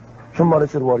 Somebody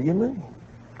said, what do you mean?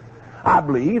 I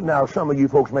believe, now some of you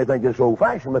folks may think this is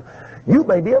old-fashioned, but you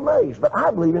may be amazed, but I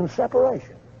believe in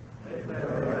separation.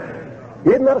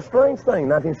 Isn't that a strange thing,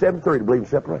 1973, to believe in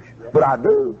separation? But I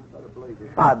do.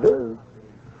 I do.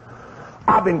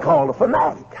 I've been called a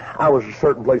fanatic. I was at a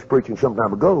certain place preaching some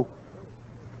time ago,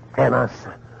 and I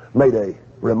made a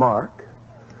remark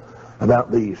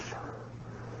about these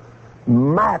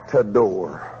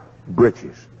matador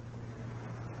breeches.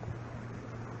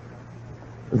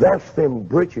 That's them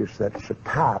breeches that's so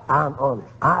tight. I'm honest.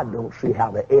 I don't see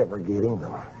how they ever get in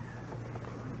them.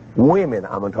 Women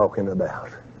I'm talking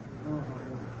about.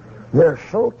 They're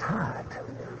so tight.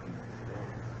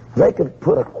 They could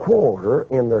put a quarter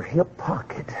in their hip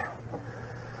pocket,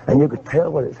 and you could tell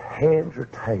whether it's heads or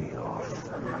tails.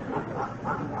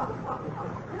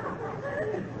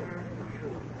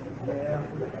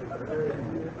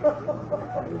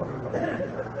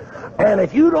 And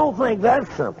if you don't think that's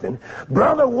something,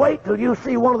 brother, wait till you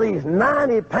see one of these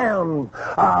 90-pound,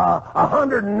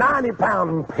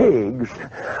 190-pound pigs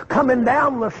coming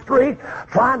down the street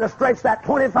trying to stretch that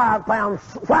 25-pound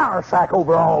flour sack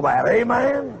over all that.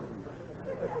 Amen?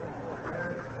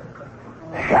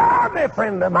 Hear me,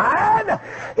 friend of mine.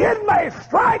 It may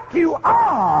strike you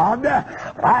odd,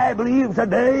 but I believe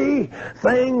today,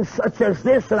 things such as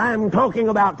this that I'm talking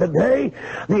about today,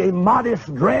 the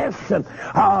immodest dress, and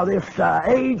this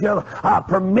age of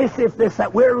permissiveness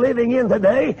that we're living in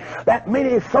today, that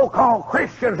many so-called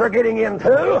Christians are getting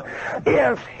into,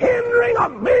 is hindering a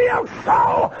million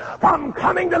souls from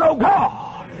coming to know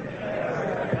God.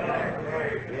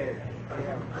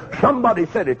 Somebody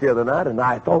said it the other night, and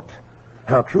I thought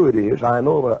how true it is. I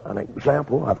know of an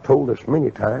example, I've told this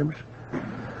many times,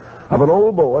 of an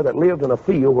old boy that lived in a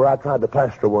field where I tried to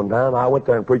pastor one time. I went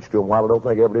there and preached to him. While I don't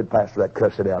think I ever did pastor that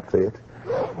cussed outfit.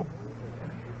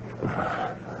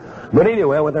 But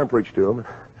anyway, I went there and preached to him.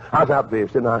 I was out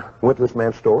visiting. I went to this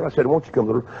man's store. I said, won't you come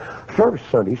to the service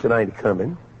Sunday? He said, I ain't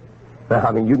coming. Now,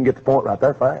 I mean, you can get the point right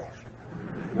there fast.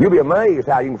 You'll be amazed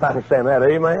how you can finally understand that.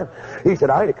 Amen? He said,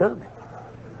 I ain't coming.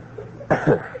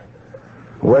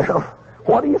 Well,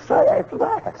 what do you say after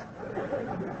that?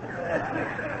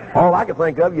 All I can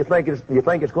think of, you think it's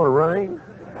going to rain?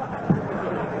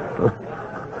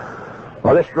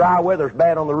 Well, this dry weather's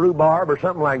bad on the rhubarb or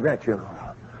something like that, you know.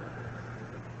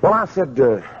 Well, I said,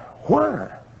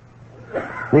 why?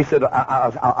 And he said,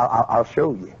 I'll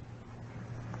show you.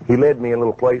 He led me in a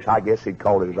little place, I guess he'd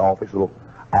call it his office, a little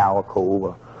alcove,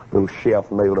 a little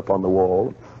shelf nailed up on the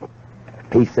wall.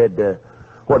 He said,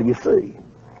 what do you see?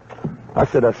 I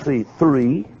said, I see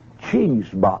 3 cheese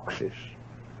boxes.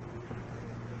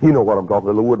 You know what I'm talking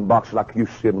about, the wooden boxes like you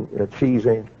sit cheese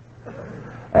in.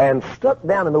 And stuck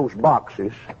down in those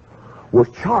boxes was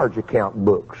charge account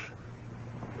books.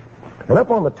 And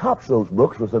up on the tops of those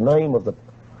books was the name of the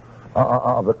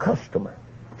customer,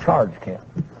 charge account.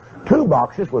 2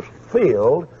 boxes was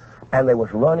filled, and they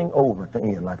was running over at the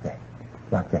end like that,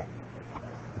 like that.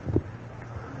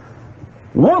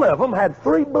 One of them had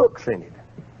 3 books in it.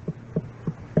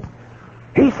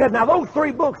 He said, now those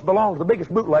 3 books belong to the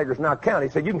biggest bootleggers in our county.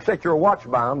 He said, you can set your watch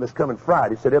by them this coming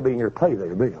Friday. He said, they'll be in here to pay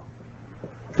their bill.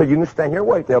 He said, you can stand here and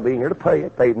wait. They'll be in here to pay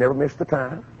it. They've never missed the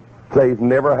time. They've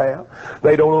never have.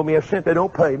 They don't owe me a cent. They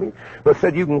don't pay me. But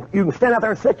said, you can stand out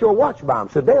there and set your watch by them.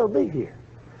 Said, they'll be here.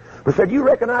 But said, you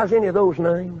recognize any of those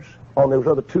names on those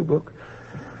other 2 books?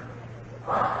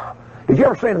 Did you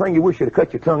ever say anything you wish you'd have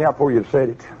cut your tongue out before you'd said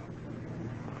it?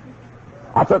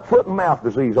 I took foot and mouth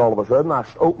disease all of a sudden. I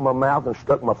opened my mouth and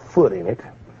stuck my foot in it.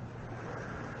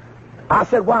 I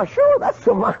said, why, sure, that's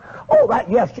some... Oh, that,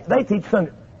 yes, they teach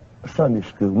Sunday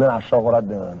school. And then I saw what I'd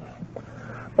done.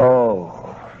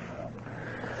 Oh.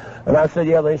 And I said,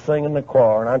 yeah, they sing in the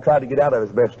choir. And I tried to get out of it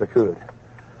as best I could.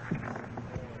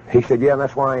 He said, yeah, and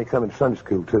that's why I ain't coming to Sunday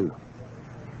school, too.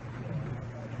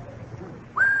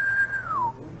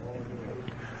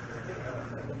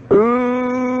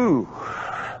 Ooh.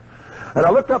 And I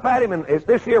looked up at him, and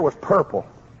this here was purple.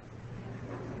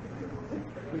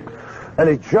 And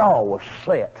his jaw was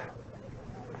set.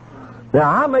 Now,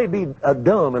 I may be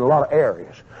dumb in a lot of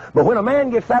areas, but when a man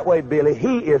gets that way, Billy,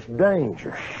 he is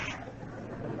dangerous.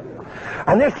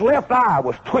 And this left eye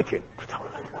was twitching.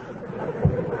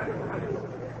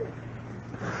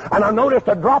 And I noticed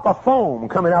a drop of foam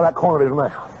coming out of that corner of his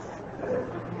mouth.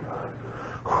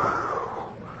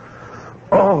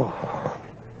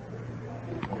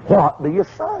 What do you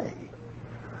say?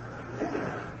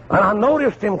 And I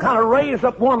noticed him kind of raise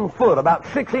up one foot about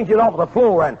 6 inches off the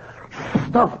floor and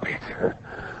stomp it.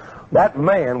 That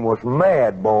man was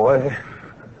mad, boy.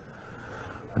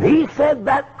 And he said,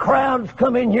 that crowd's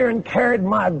come in here and carried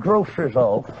my groceries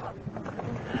off.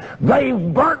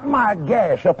 They've burnt my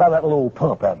gas up out of that little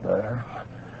pump out there.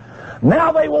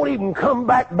 Now they won't even come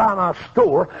back by my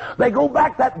store. They go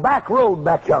back that back road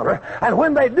back yonder. And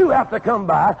when they do have to come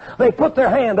by, they put their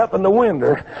hand up in the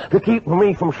window to keep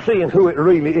me from seeing who it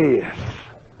really is.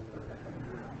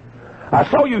 I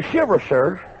saw you shiver,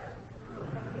 sir.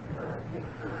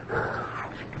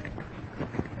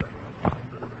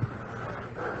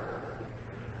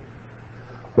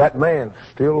 That man's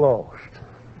still lost.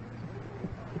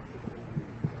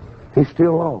 He's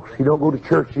still lost. He don't go to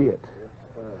church yet.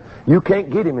 You can't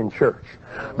get him in church.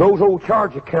 Those old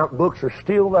charge account books are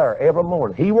still there every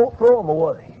morning. He won't throw them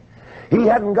away. He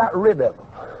hadn't got rid of them.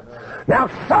 Now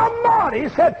somebody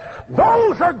said,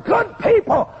 those are good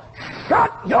people.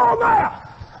 Shut your mouth.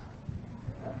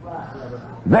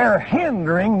 They're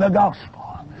hindering the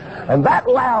gospel. And that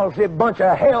lousy bunch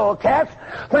of hellcats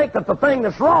think that the thing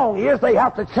that's wrong is they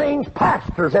have to change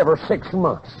pastors every 6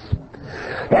 months.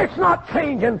 It's not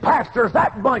changing pastors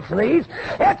that bunch needs.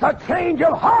 It's a change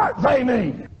of heart they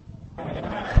need.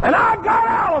 And I got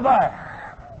out of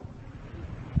there.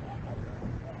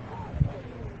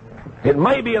 It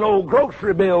may be an old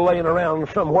grocery bill laying around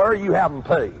somewhere you haven't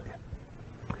paid.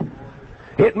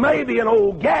 It may be an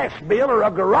old gas bill or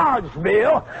a garage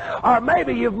bill, or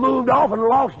maybe you've moved off and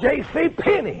lost J.C.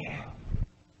 Penney.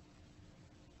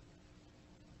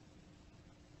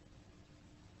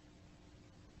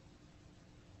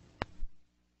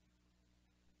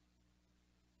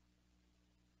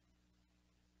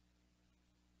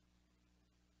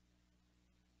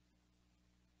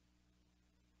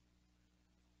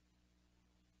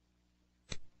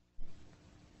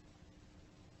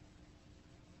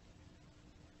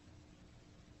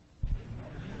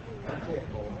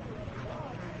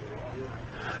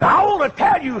 Now, I want to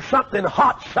tell you something,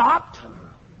 hot shot.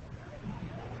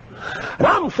 And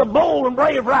I'm so bold and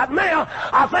brave right now,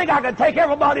 I think I can take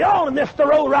everybody on in this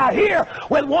row right here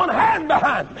with one hand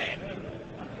behind me.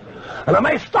 And I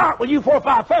may start with you 4 or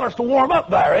 5 fellas to warm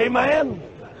up there, amen?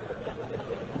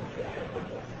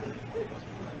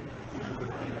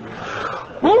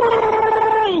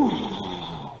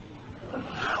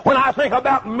 When I think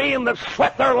about men that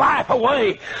sweat their life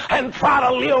away and try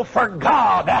to live for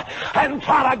God and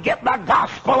try to get the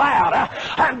gospel out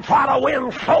and try to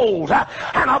win souls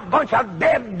and a bunch of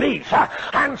deadbeats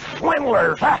and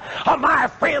swindlers, my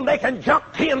friend, they can jump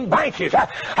 10 benches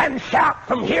and shout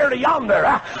from here to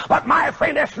yonder. But my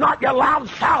friend, it's not your loud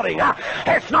shouting.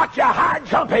 It's not your high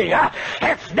jumping.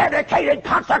 It's dedicated,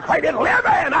 consecrated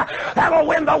living that'll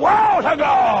win the world to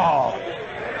God.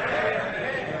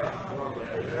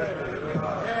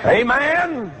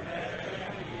 Amen.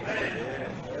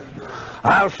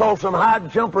 I saw some high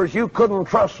jumpers you couldn't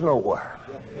trust nowhere.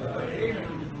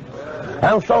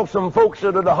 I saw some folks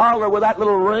that would holler with that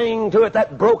little ring to it,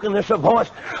 that brokenness of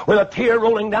voice, with a tear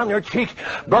rolling down their cheek.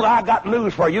 Brother, I got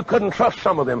news for you. You couldn't trust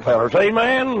some of them fellas.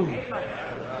 Amen.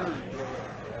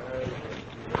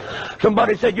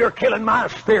 Somebody said, you're killing my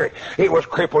spirit. It was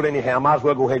crippled anyhow. Might as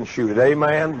well go ahead and shoot it.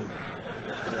 Amen.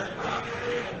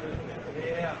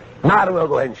 Might as well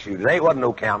go ahead and shoot it. Ain't wasn't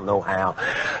no count, no how.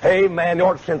 Amen. You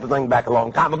ought to send the thing back a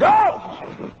long time ago.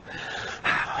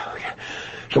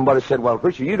 Somebody said, well,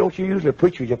 preacher, you usually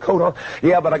preach with your coat on?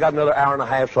 Yeah, but I got another hour and a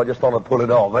half, so I just thought I'd pull it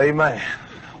off. Amen.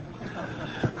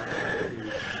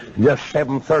 Just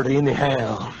 7:30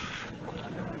 anyhow.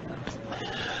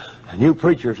 And you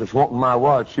preachers that's wanting my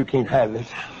watch, you can't have it.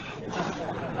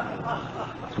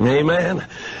 Amen.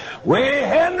 We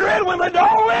hinder it when we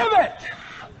don't live it.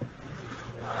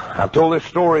 I've told this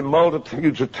story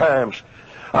multitudes of times.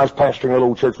 I was pastoring a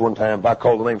little church one time. If I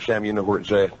call the name Sam, you know where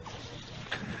it's at.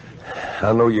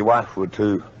 I know your wife would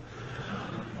too.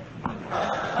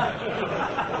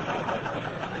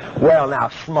 Well, now,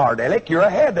 smart aleck, you're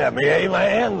ahead of me,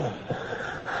 amen.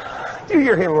 Do you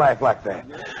hear him laugh like that?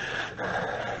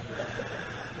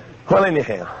 Well,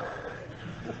 anyhow,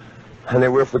 and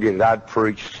then we'll forget it. I'd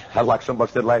preached. I'd like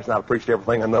somebody said last night, I preached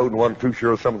everything I knowed and wasn't too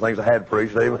sure of some things I had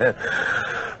preached, amen.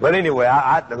 But anyway,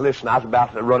 listen, I was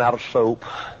about to run out of soap.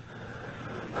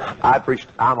 I preached,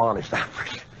 I'm honest, I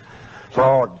preached.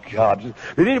 Lord God.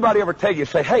 Did anybody ever tell you,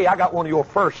 say, hey, I got one of your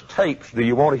first tapes. Do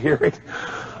you want to hear it?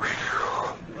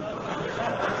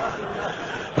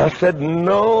 I said,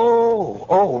 no.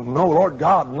 Oh, no, Lord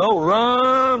God, no.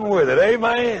 Run with it.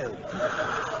 Amen.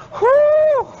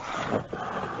 Whew.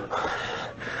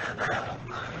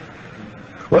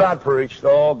 But I'd preach,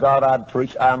 oh God, I'd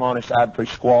preach, I'm honest, I'd preach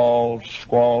squalls,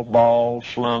 balls,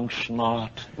 slung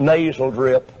snot, nasal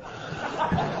drip.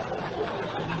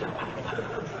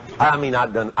 I mean,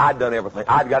 I'd done everything.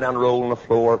 I'd got down and roll on the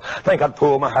floor. I think I'd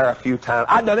pulled my hair a few times.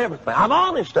 I'd done everything. I'm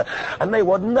honest. And there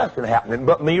wasn't nothing happening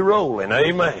but me rolling.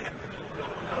 Amen.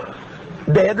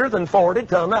 Deader than 40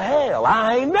 tons of hell.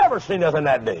 I ain't never seen nothing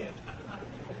that dead.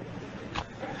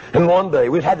 And one day,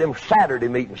 we'd had them Saturday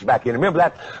meetings back in. Remember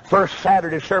that first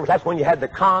Saturday service? That's when you had the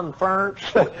conference.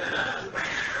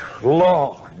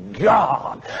 Lord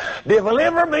God,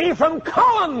 deliver me from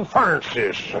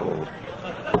conferences.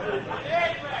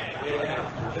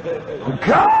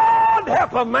 God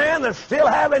help a man that's still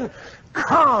having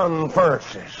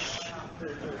conferences.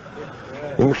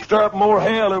 You can stir up more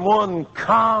hell in one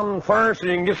conference and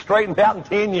you can get straightened out in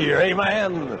 10 years.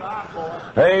 Amen.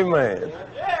 Amen.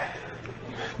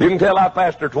 You can tell I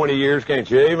pastored 20 years, can't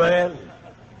you? Amen.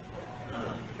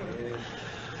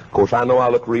 Of course, I know I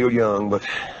look real young, but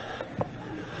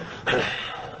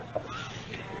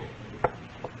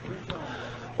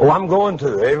oh, I'm going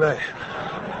to. Amen.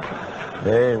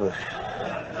 Amen.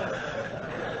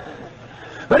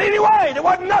 But anyway, there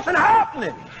wasn't nothing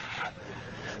happening.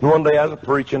 And one day I was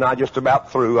preaching, I just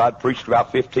about through. I'd preached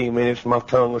about 15 minutes, my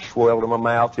tongue was swelled in my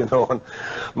mouth, you know, and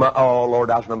oh Lord,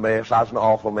 I was in a mess. I was in an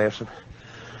awful mess. And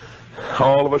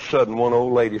all of a sudden, one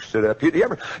old lady stood up. Do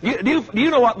you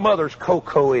know what Mother's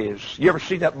Cocoa is? You ever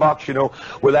see that box, you know,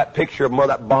 with that picture of Mother,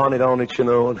 that bonnet on it, you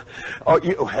know? And, oh,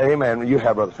 hey man, you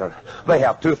have other things. They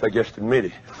have too, if they just admit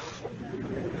it.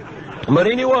 But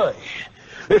anyway,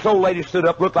 this old lady stood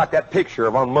up, looked like that picture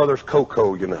of on Mother's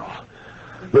Cocoa, you know.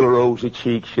 Little rosy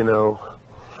cheeks, you know.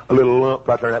 A little lump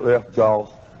right there in that left jaw.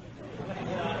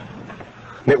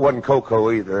 And it wasn't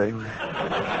cocoa either, amen.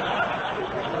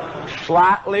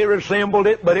 Slightly resembled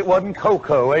it, but it wasn't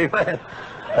cocoa, amen.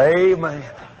 Amen.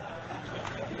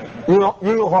 You know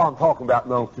what I'm talking about,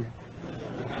 don't you?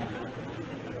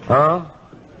 Huh?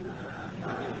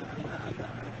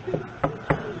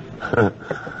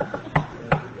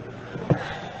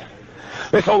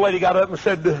 This old lady got up and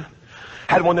said,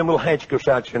 had one of them little handkerchiefs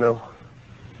out, you know.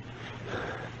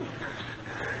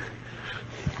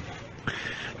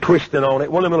 Twisting on it.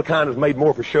 One of them little kind was made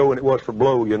more for show than it was for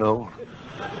blow, you know.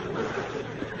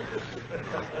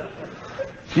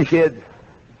 She said,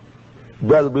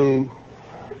 Brother Ballew,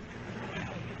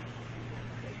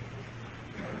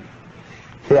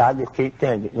 see, I just can't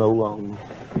stand it no longer.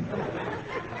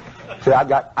 See, I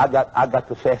got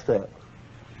to fess up.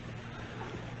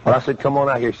 Well, I said, come on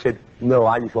out here. She said, no,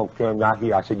 I just won't come out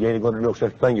here. I said, you ain't going to do no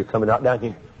such thing. You're coming out down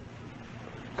here.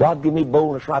 God give me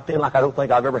boldness right then like I don't think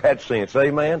I've ever had since.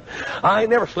 Amen. I ain't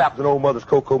never slapped an old Mother's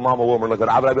Cocoa mama woman like that.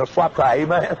 I believe I'll swap her.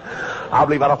 Amen. I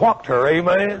believe I'd have whopped her.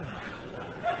 Amen.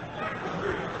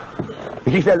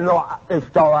 She said, no,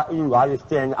 it's all right. You, I just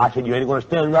stand. I said, you ain't going to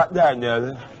stand right there,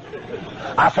 no.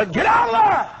 I said, get out of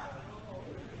there.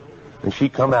 And she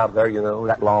come out there, you know,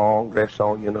 that long dress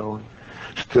on, you know,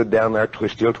 stood down there,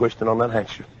 still twisting on that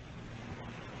handkerchief.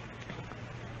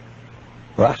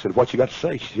 Well, I said, what you got to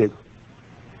say? She said,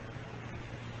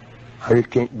 I just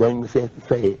can't bring myself to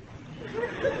say it.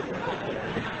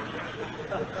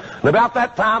 And about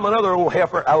that time, another old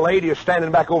heifer, a lady, is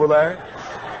standing back over there.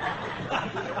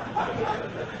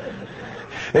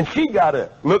 And she got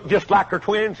up, looked just like her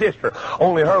twin sister,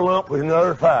 only her lump was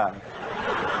another 5.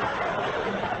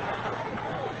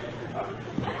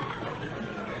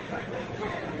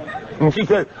 And she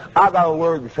said, I got a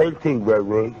word to say to you, Brother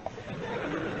Ray.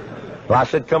 Well, I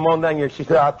said, come on down here. She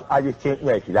said, I just can't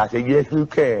make it. I said, yes, you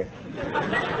can.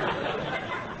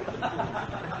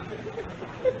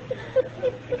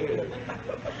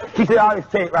 She said, I'll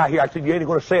just say it right here. I said, you ain't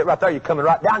going to say it right there. You're coming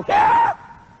right down here.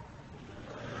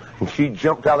 And she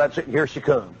jumped out of that seat, and here she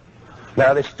come.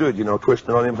 Now they stood, you know,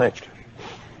 twisting on them handkerchiefs.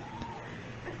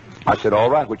 I said, all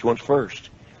right, which one's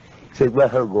first? She said, let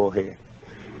her go ahead.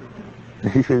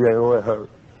 And he said, no, let her.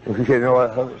 And she said, no,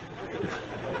 let her.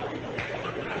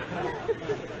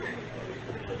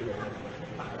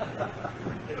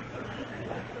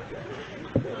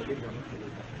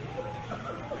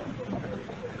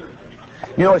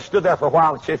 You know, he stood there for a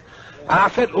while and I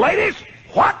said, ladies,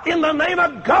 what in the name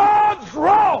of God's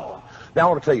wrong? Now, I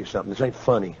want to tell you something. This ain't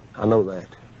funny. I know that.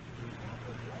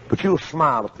 But you'll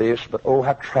smile at this, but oh,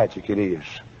 how tragic it is.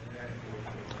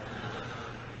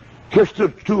 Here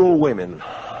stood 2 old women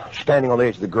standing on the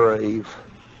edge of the grave.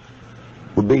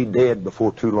 Would be dead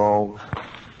before too long.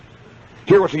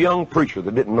 Here was a young preacher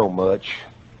that didn't know much.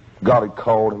 God had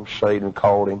called him, saved him,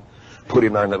 called him, put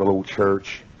him there in that little old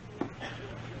church.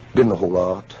 Didn't know a whole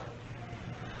lot.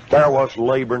 There I was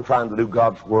laboring, trying to do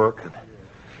God's work. And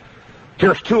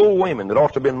Here's two old women that ought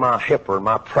to have been my helper and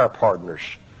my prayer partners,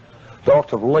 that ought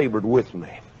to have labored with me,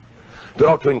 that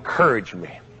ought to encourage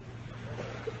me.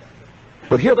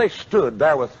 But here they stood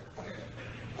there with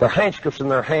their handkerchiefs in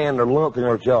their hand, their lump in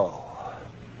their jaw.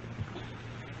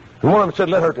 And one of them said,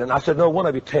 let her tell it. And I said, no, one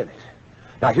of you tell it.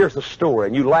 Now here's the story,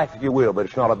 and you laugh if you will, but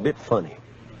it's not a bit funny.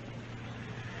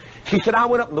 She said, I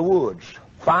went up in the woods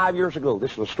 5 years ago.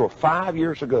 This is the story, 5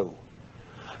 years ago.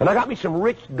 And I got me some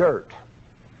rich dirt.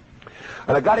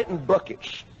 And I got it in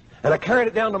buckets. And I carried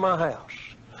it down to my house.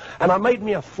 And I made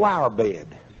me a flower bed.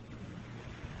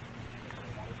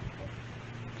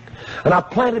 And I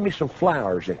planted me some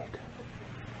flowers in it.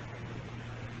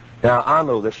 Now, I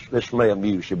know this may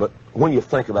amuse you, but when you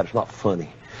think about it, it's not funny.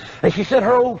 And she said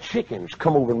her old chickens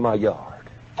come over in my yard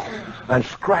and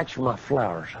scratch my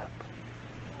flowers up.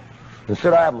 And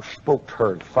said I haven't spoke to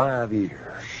her in 5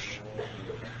 years.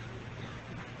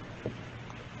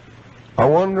 I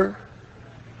wonder,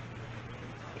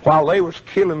 while they was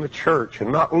killing the church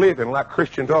and not living like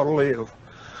Christians ought to live,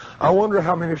 I wonder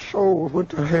how many souls went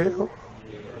to hell.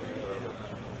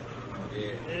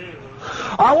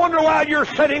 I wonder why you're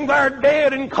sitting there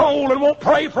dead and cold and won't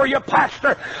pray for your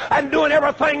pastor and doing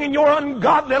everything in your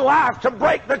ungodly life to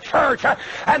break the church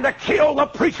and to kill the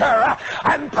preacher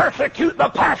and persecute the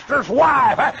pastor's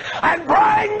wife and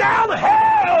bring down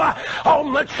hell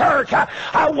on the church.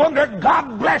 I wonder,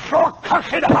 God bless your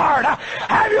cussed heart,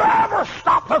 have you ever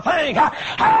stopped to think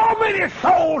how many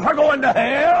souls are going to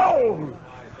hell?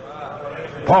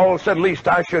 Paul said, least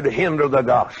I should hinder the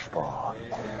gospel.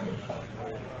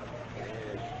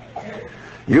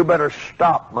 You better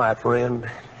stop, my friend.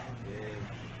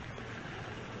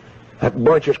 That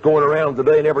bunch is going around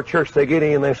today in every church they get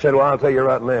in, they said, well, I'll tell you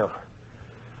right now,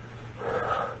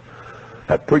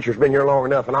 that preacher's been here long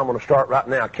enough, and I'm going to start right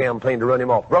now a campaign to run him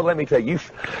off. Brother, let me tell you,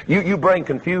 you bring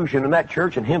confusion in that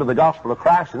church and hinder the gospel of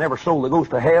Christ, and every soul that goes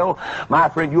to hell, my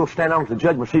friend, you'll stand on the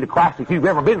judgment seat of Christ if you've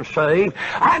ever been saved,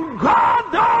 and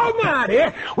God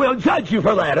Almighty will judge you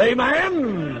for that.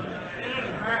 Amen?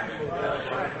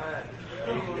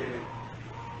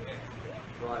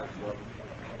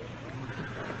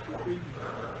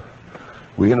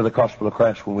 We hinder the gospel of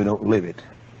Christ when we don't live it.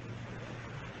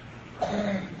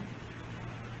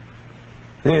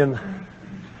 Then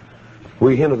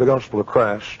we hinder the gospel of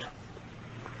Christ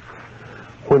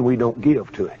when we don't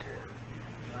give to it.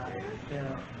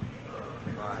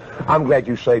 I'm glad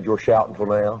you saved your shouting for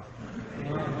now.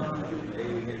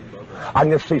 I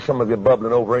can just see some of you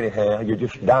bubbling over anyhow. You're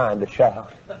just dying to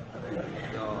shout.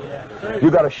 You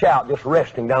got a shout just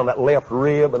resting down that left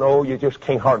rib, and oh, you just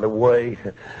can't hardly wait.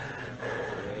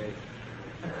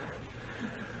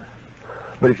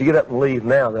 But if you get up and leave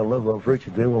now, they'll love those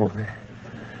preachers, they won't.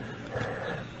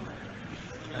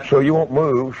 So you won't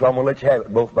move, so I'm going to let you have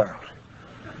it, both barrels.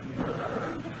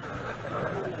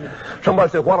 Somebody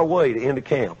said, what a way to end a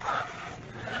camp.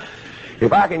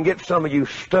 If I can get some of you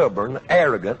stubborn,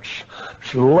 arrogant,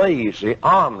 lazy,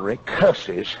 ornery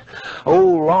cusses,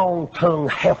 old long-tongued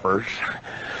heifers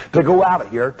to go out of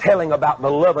here telling about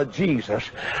the love of Jesus,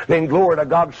 then glory to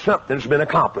God, something's been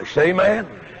accomplished. Amen?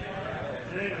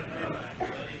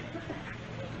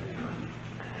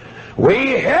 We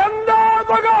hinder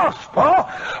the gospel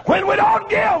when we don't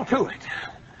give to it.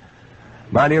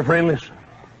 My dear friend, listen.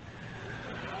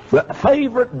 The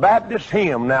favorite Baptist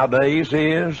hymn nowadays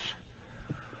is,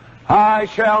 I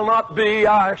shall not be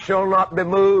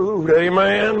moved.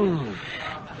 Amen.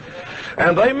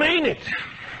 And they mean it.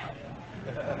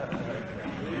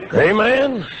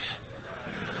 Amen.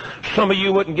 Some of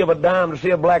you wouldn't give a dime to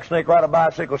see a black snake ride a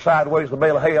bicycle sideways the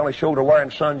bale of hay on his shoulder wearing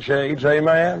sunshades.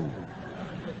 Amen.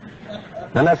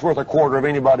 And that's worth a quarter of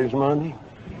anybody's money.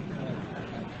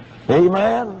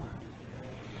 Amen.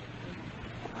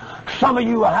 Some of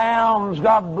you hounds,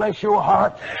 God bless your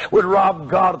heart, would rob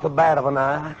God at the bat of an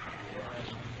eye.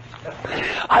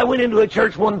 I went into a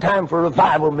church one time for a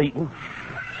revival meeting.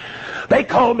 They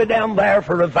called me down there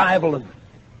for revival, and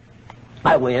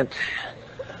I went.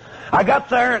 I got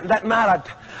there, and that night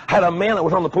I had a man that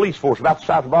was on the police force about the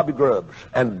size of Bobby Grubbs.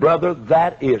 And brother,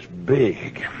 that is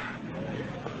big.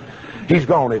 He's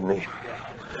gone, isn't he?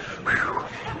 Whew.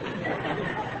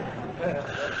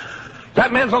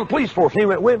 That man's on the police force, and he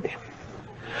went with me.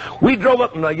 We drove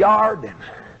up in the yard, and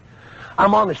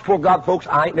I'm honest, poor God, folks,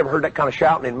 I ain't never heard that kind of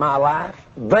shouting in my life.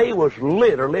 They was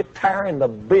literally tearing the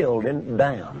building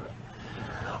down.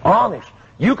 Honest,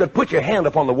 you could put your hand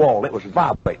up on the wall, and it was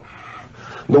vibrating.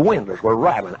 The windows were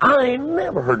rattling. I ain't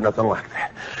never heard nothing like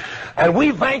that. And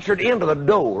we ventured into the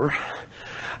door,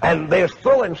 and they was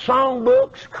throwing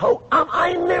songbooks,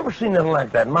 I ain't never seen nothing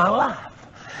like that in my life.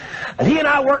 And he and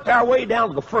I worked our way down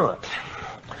to the front.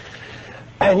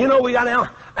 And you know, we got down,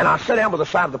 and I sat down by the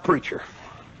side of the preacher.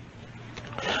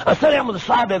 I sat down by the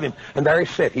side of him, and there he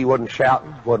sat. He wasn't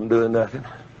shouting, wasn't doing nothing.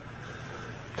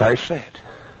 There he sat.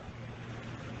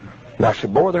 And I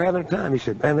said, boy, they're having a time. He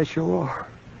said, man, they sure are.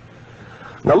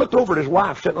 And I looked over at his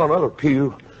wife sitting on another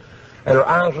pew, and her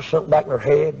eyes were sunk back in her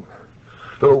head.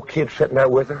 The little kid sitting there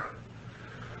with her.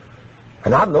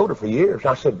 And I've known her for years.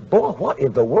 I said, boy, what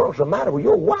in the world's the matter with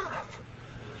your wife?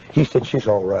 He said, she's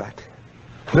all right.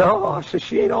 No, I said,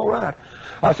 she ain't all right.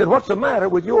 I said, what's the matter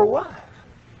with your wife?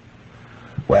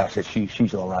 Well, I said,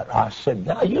 she's all right. I said,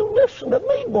 now you listen to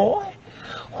me, boy.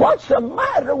 What's the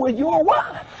matter with your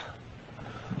wife?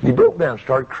 He broke down and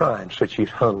started crying, said she's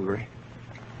hungry.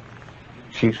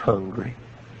 She's hungry.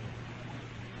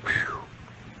 Whew.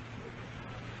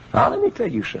 Now, let me tell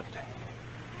you something.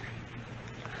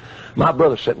 My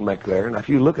brother's sitting back there, and if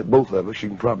you look at both of us, you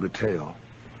can probably tell.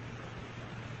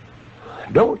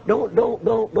 Don't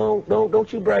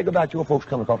you brag about your folks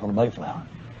coming across on the Mayflower.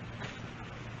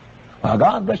 Well,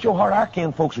 God bless your heart, our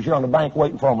kin folks was here on the bank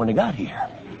waiting for them when they got here.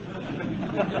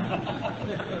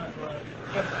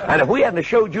 And if we hadn't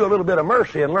showed you a little bit of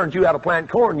mercy and learned you how to plant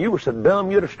corn, you were so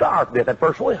dumb you'd have starved to death that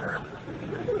first winter.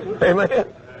 Amen?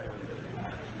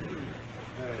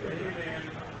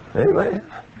 Amen.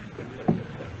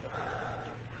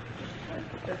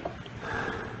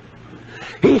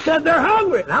 He said they're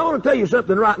hungry. And I want to tell you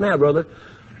something right now, brother.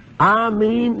 I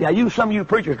mean, now some of you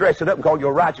preachers dressed it up and called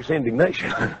your righteous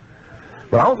indignation.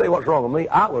 But I want to tell you what's wrong with me.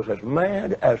 I was as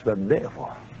mad as the devil.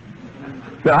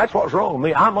 Now, that's what's wrong with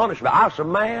me. I'm honest about it. I was so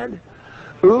mad.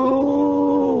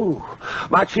 Ooh.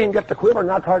 My chin got to quiver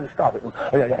and I tried to stop it.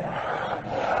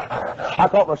 I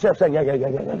caught myself saying, yeah.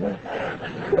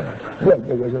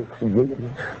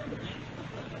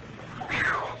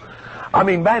 I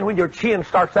mean, man, when your chin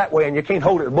starts that way and you can't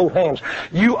hold it with both hands,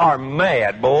 you are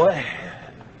mad, boy.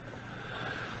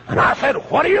 And I said,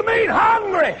 what do you mean,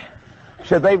 hungry? He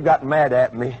said, they've got mad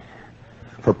at me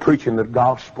for preaching the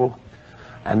gospel,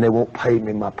 and they won't pay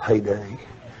me my payday.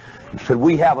 He said,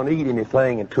 we haven't eaten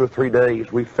anything in 2 or 3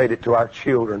 days. We fed it to our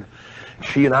children.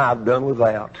 She and I have done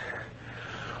without.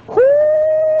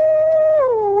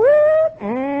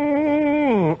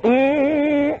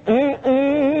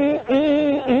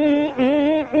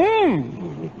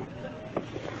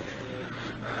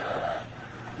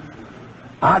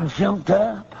 I jumped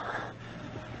up.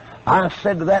 I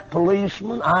said to that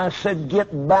policeman, I said, get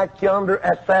back yonder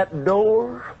at that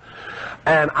door.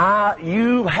 And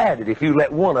you've had it if you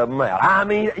let one of them out. I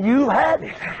mean, you've had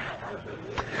it.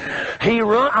 He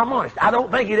run, I'm honest, I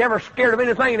don't think he'd ever scared of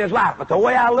anything in his life, but the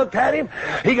way I looked at him,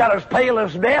 he got as pale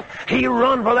as death. He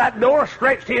run for that door,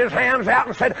 stretched his hands out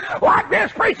and said, like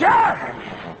this, preacher!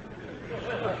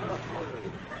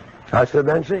 I said,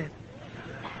 that's it.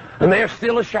 And they're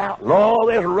still a shouting. Oh,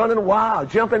 they're running wild,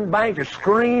 jumping banks, they're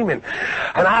screaming.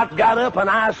 And I got up and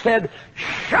I said,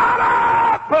 shut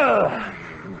up!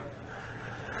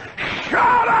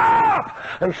 Shut up!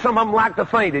 And some of them like to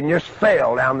faint and just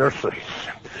fell down their seats.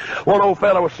 One old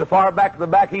fellow was so far back to the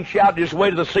back, he shouted his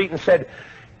way to the seat and said,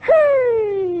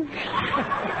 hey!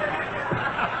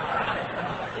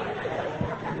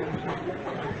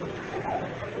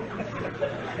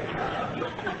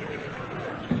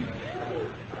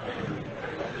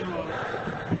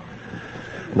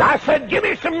 And I said, give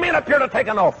me some men up here to take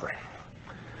an offering.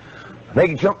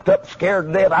 They jumped up scared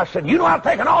to death. I said, you know how to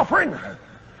take an offering?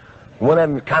 One of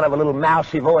them, kind of a little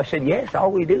mousy voice, said, yes,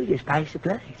 all we do is just pass the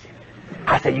place.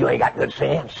 I said, you ain't got good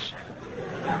sense.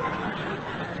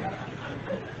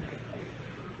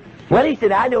 Well, he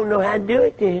said, I don't know how to do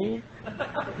it then.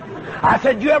 I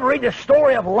said, you ever read the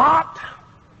story of Lot?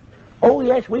 Oh,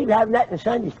 yes, we'd have that in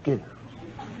Sunday school.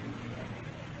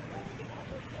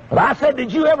 But I said,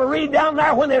 did you ever read down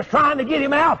there when they was trying to get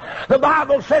him out? The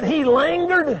Bible said he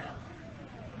lingered.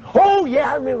 Oh,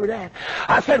 yeah, I remember that.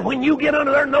 I said, when you get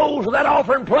under their nose with that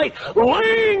offering plate,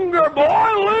 linger,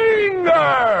 boy,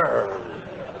 linger.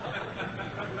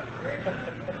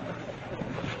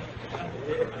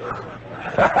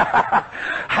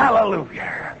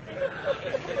 Hallelujah.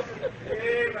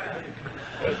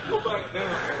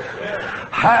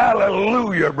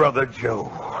 Hallelujah, Brother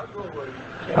Joe.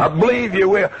 I believe you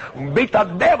will. Beat the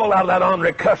devil out of that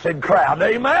ornery cussed crowd.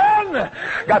 Amen?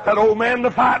 Got that old man in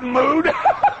the fighting mood?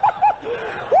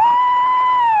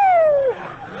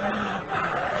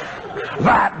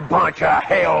 That bunch of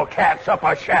hellcats up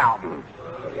a shouting.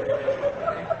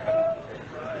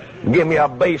 Give me a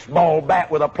baseball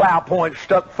bat with a plow point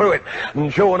stuck through it,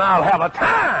 and Joe and I'll have a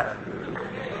time.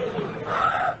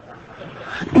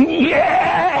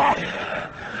 Yeah!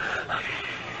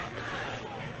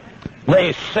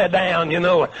 They sat down,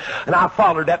 and I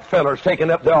followed that feller taking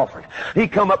up the offering. He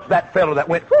come up to that feller that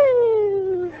went,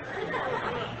 whoo.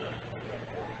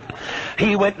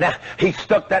 He went down, he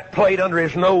stuck that plate under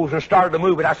his nose and started to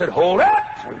move it. I said, hold it!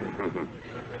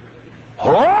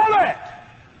 Hold it!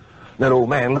 That old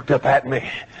man looked up at me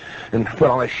and put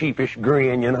on a sheepish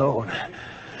grin,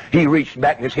 He reached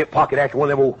back in his hip pocket after one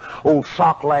of them old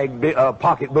sock-lag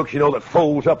pocket books, that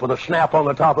folds up with a snap on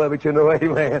the top of it,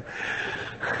 Amen.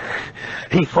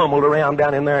 He fumbled around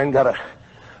down in there and got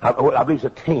I believe it's a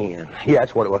 10. Yeah,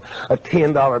 that's what it was. A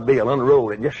 $10 bill,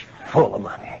 unrolled it, just full of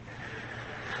money.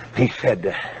 He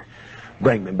said,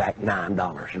 bring me back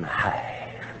 $9.50.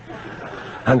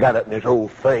 I got up in his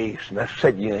old face and I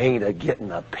said, you ain't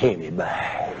a-getting a penny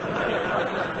back.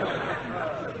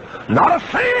 Not a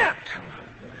cent!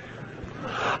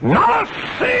 Not a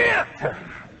cent!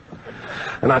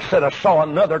 And I said, I saw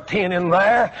another 10 in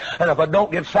there, and if I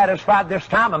don't get satisfied this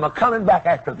time, I'm a-coming back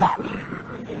after that.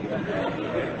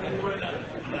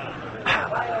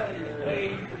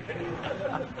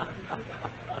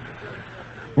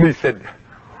 He said,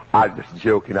 I'm just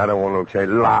joking. I don't want to say,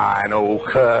 lying old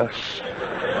cuss.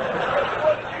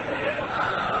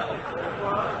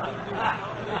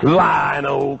 Lying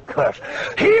old cuss.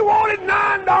 He wanted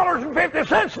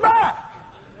 $9.50 back.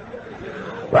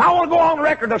 But I want to go on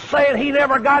record of saying he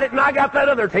never got it, and I got that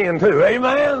other 10 too.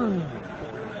 Amen?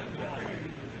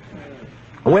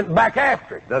 I went back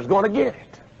after it. I was going to get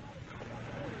it.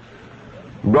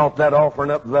 Brought that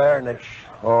offering up there, and it's,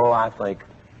 I think,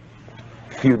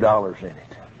 a few dollars in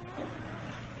it.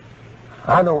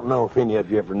 I don't know if any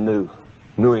of you ever knew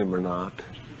him or not.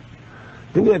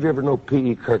 Did any of you ever know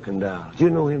P.E. Kirkendall? Do you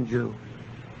know him, Joe?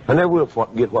 I never will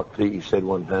forget what P.E. said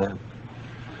one time.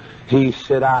 He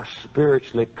said, I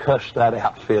spiritually cussed that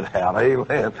outfit out.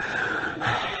 Amen.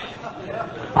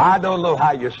 I don't know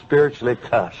how you spiritually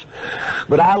cuss,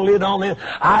 but I lit on them.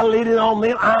 I lit it on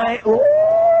them.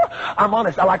 I'm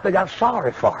honest. I like they got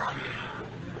sorry for them,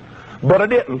 but I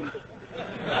didn't.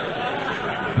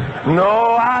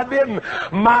 No, I didn't.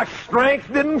 My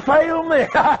strength didn't fail me.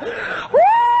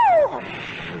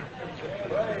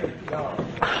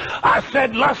 I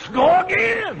said, let's go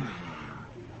again.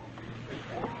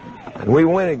 And we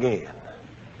went again,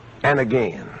 and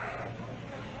again,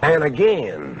 and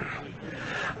again,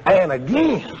 and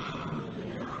again.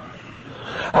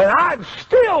 And I'd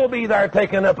still be there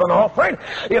taking up an offering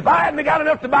if I hadn't got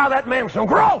enough to buy that man some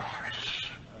groceries.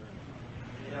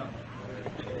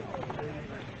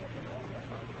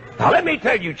 Now let me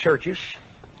tell you, churches,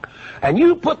 and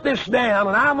you put this down,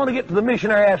 and I'm going to get to the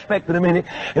missionary aspect in a minute,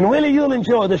 and Willie, you'll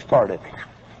enjoy this part of it.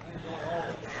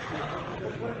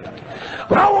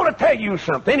 But I want to tell you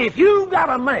something. If you've got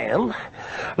a man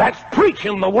that's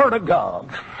preaching the Word of God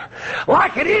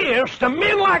like it is to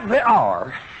men like they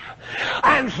are,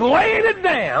 and laying it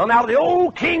down out of the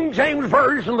old King James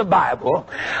Version of the Bible,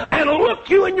 and look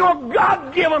you in your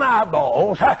God-given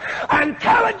eyeballs and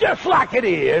tell it just like it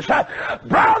is,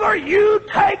 brother, you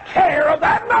take care of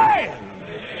that man.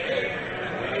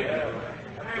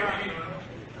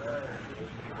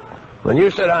 When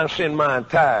you said I send my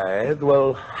tithe,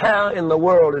 well, how in the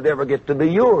world did it ever get to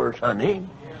be yours, honey?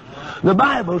 The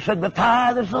Bible said the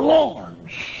tithe is the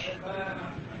Lord's.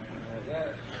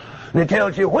 And it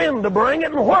tells you when to bring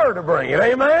it and where to bring it.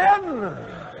 Amen?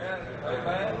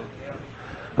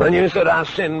 When you said I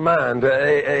send mine to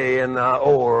AA and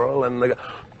Oral and the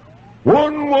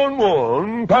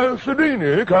 111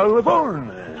 Pasadena,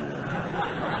 California.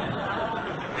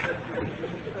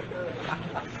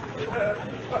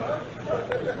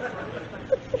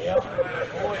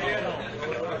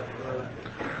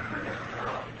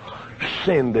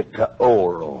 Send it to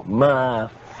Oral, my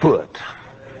foot.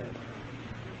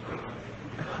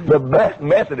 The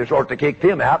Methodists ought to kicked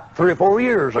him out 3 or 4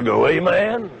 years ago,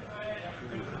 amen?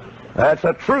 That's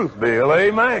a truth, Bill,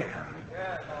 amen?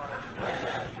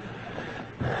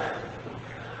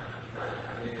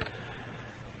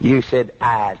 You said,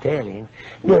 I tell him.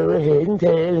 Go ahead and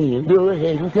tell him. Go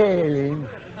ahead and tell him.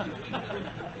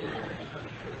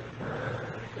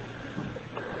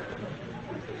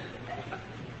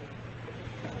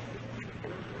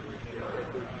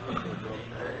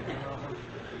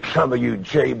 Some of you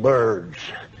jaybirds,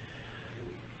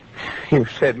 you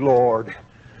said, Lord,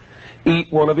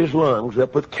 eat one of his lungs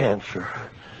up with cancer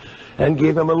and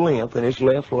give him a limp in his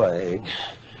left leg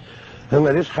and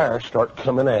let his hair start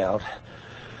coming out.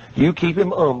 You keep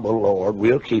him humble, Lord.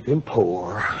 We'll keep him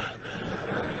poor.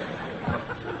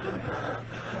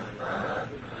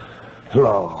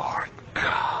 Lord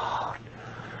God,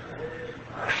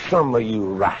 some of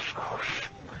you rascals.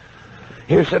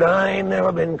 You said, I ain't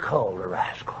never been called a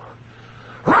rascal.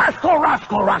 Rascal! Rascal,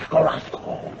 rascal, rascal,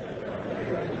 rascal.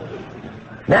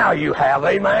 Now you have,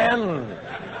 amen.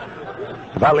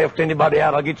 If I left anybody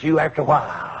out, I'll get you after a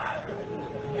while.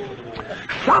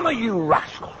 Some of you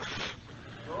rascals,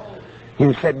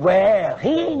 you said, well, he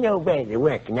ain't no better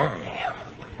work than I am.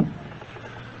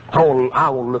 I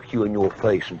will look you in your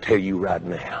face and tell you right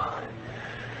now,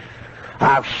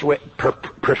 I've sweat,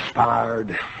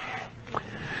 perspired,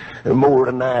 and more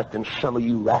tonight than some of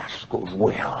you rascals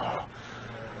will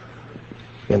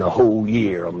in a whole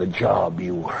year on the job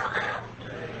you work.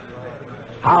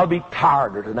 I'll be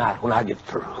tireder tonight when I get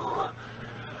through.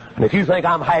 And if you think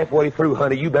I'm halfway through,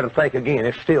 honey, you better think again.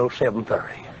 It's still 7:30.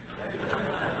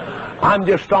 I'm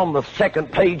just on the second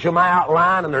page of my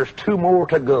outline, and there's 2 more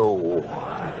to go.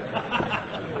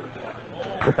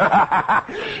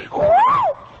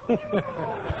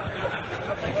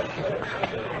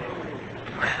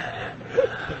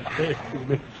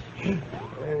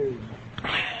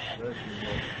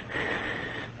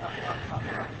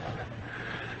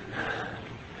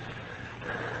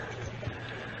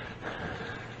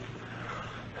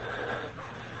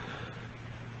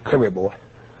 Come here, boy.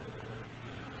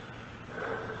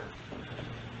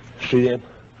 See them?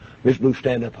 Miss Blue,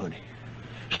 stand up, honey.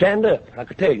 Stand up. I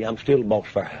can tell you, I'm still the boss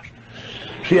of our house.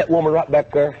 See that woman right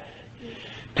back there?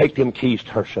 Take them keys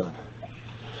to her, son.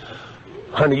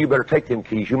 Honey, you better take them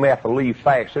keys. You may have to leave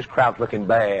fast. This crowd's looking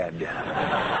bad.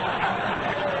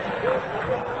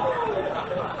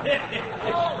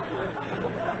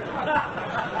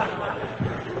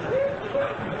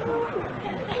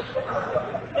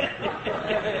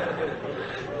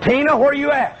 Tina, where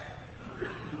you at?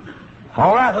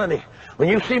 All right, honey. When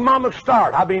you see Mama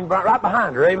start, I'll be right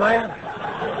behind her, amen?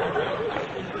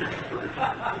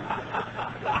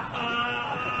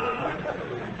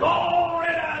 Glory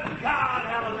to God,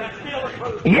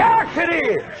 hallelujah. Yes, it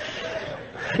is.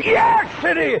 Yes,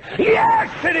 it is. Yes,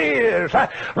 it is.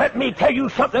 Let me tell you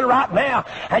something right now,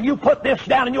 and you put this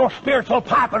down in your spiritual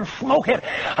pipe and smoke it.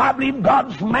 I believe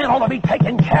God's man ought to be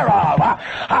taken care of.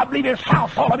 I believe his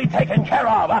house ought to be taken care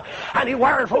of. And he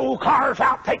wears old cars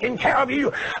out taking care of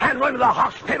you and run to the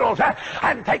hospitals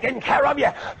and taking care of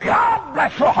you. God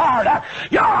bless your heart.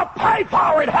 You'll pay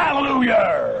for it.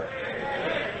 Hallelujah.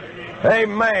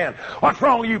 Amen. What's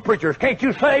wrong with you preachers? Can't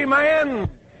you say amen?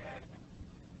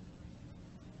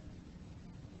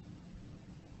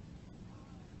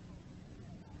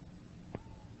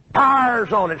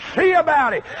 Tires on it. See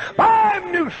about it. Buy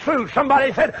him new suits.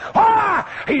 Somebody said, why?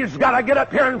 He's got to get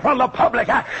up here in front of the public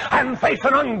and face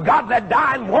an ungodly,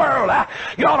 dying world.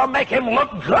 You ought to make him look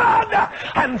good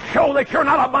and show that you're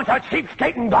not a bunch of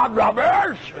cheapskate and God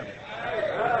robbers.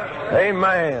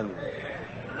 Amen.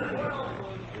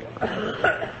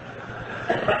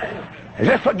 Is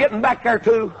this what getting back there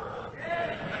too?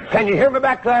 Can you hear me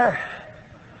back there?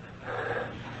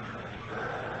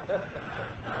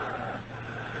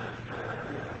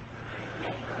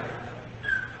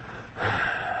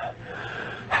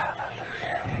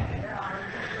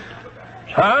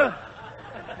 Huh?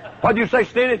 What'd you say,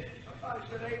 Stennett?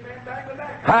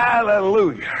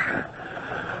 Hallelujah.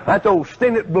 That's old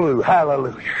Stennett Blue.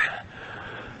 Hallelujah.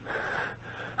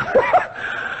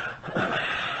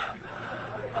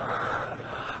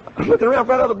 I was looking around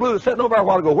for that other blue sitting over there a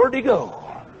while ago. Where'd he go?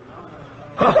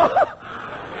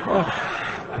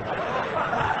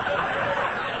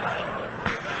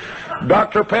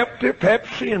 Dr.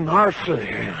 Pepsi, and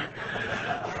RC.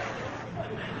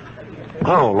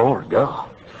 Oh, Lord God.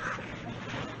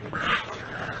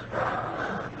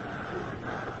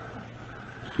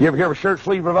 You ever hear of a shirt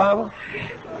sleeve revival?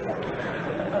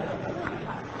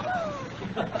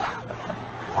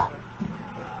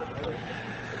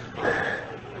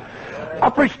 I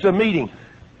preached a meeting.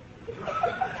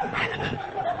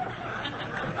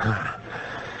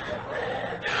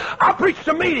 I preached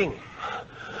a meeting.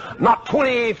 Not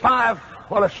 25,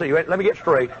 well, let's see, wait, let me get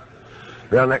straight.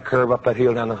 Down that curve, up that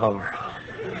hill, down the holler.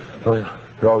 Oh, yeah.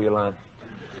 Draw your line.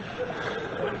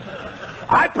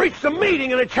 I preached a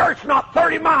meeting in a church not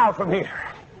 30 miles from here.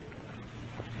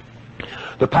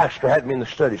 The pastor had me in the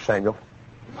study, Samuel.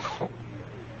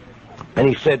 And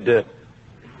he said,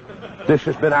 this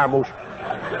has been our most...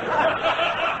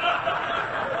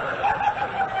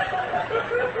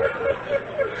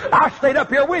 I stayed up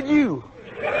here with you.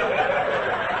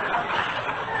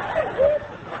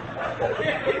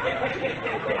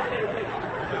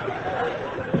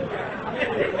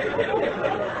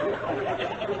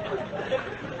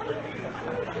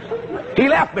 He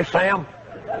left me, Sam.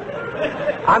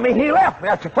 I mean, he left me.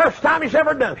 That's the first time he's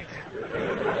ever done it.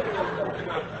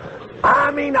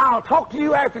 I mean, I'll talk to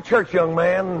you after church, young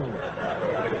man.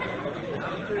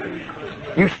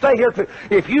 You stay here.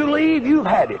 If you leave, you've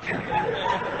had it.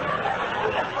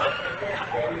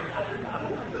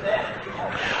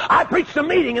 I preached a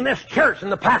meeting in this church,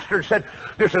 and the pastor said,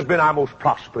 "This has been our most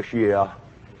prosperous year."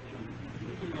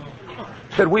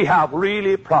 Said, "We have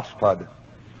really prospered."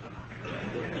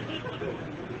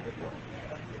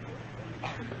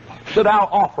 Said, "Our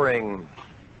offering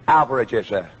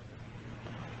averages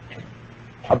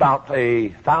about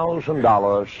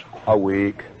 $1,000 a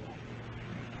week."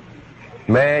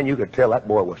 Man, you could tell that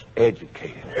boy was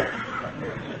educated.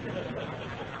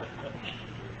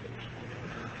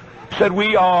 Said,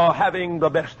 "We are having the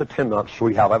best attendance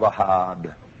we have ever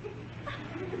had."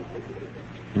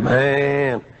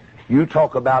 Man, you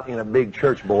talk about in a big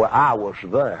church, boy, I was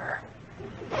there.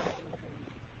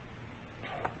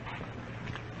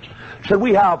 Said,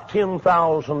 "We have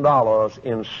 $10,000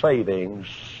 in savings."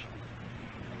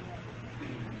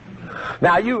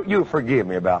 Now, you forgive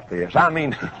me about this. I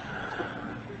mean,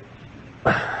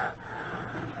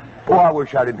 boy, I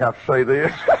wish I didn't have to say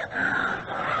this.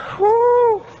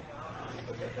 Woo.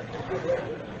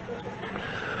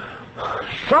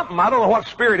 Something, I don't know what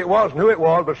spirit it was and who it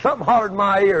was, but something hollered in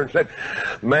my ear and said,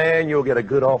 "Man, you'll get a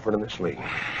good offering in this meeting."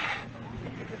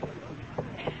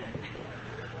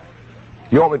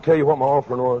 You want me to tell you what my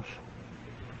offering was?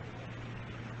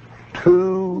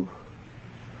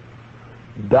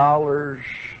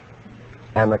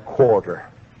 $2.25.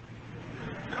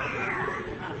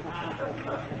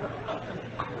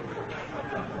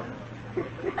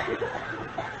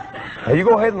 Now you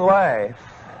go ahead and laugh,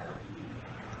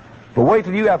 but wait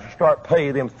till you have to start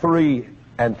paying them $300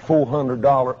 and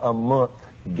 $400 a month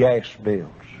gas bills.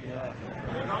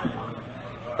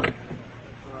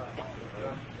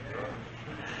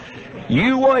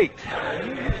 You wait.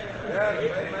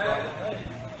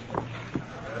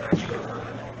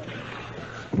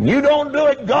 You don't do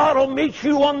it, God will meet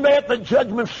you one day at the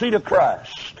judgment seat of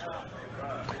Christ.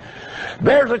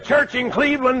 There's a church in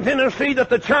Cleveland, Tennessee that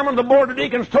the chairman of the board of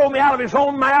deacons told me out of his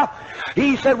own mouth.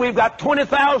 He said, "We've got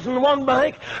 20,000 in one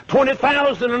bank,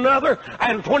 20,000 in another,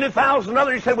 and 20,000 in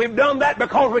another." He said, "We've done that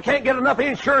because we can't get enough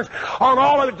insurance on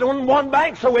all of it in one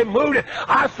bank, so we moved it."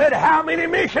 I said, "How many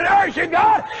missionaries you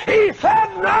got?" He said,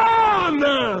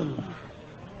 "None."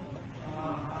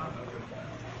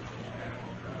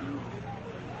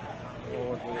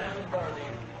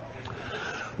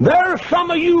 There's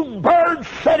some of you birds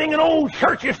sitting in old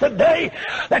churches today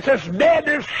that's as dead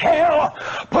as hell,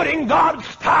 putting God's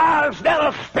tithes down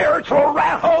a spiritual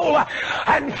rat hole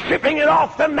and shipping it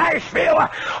off to Nashville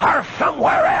or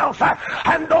somewhere else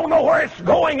and don't know where it's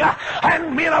going,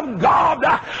 and men of God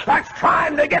that's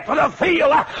trying to get to the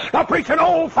field to preach an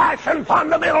old-fashioned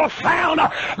fundamental sound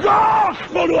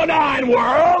gospel to a dying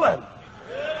world.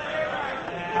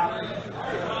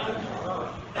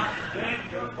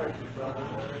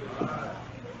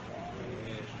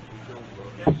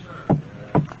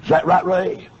 Is that right,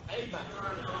 Ray?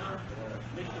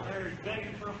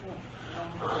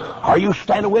 Are you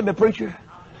standing with me, preacher?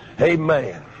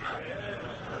 Amen.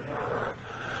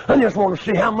 I just want to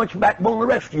see how much backbone the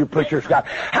rest of you preachers got.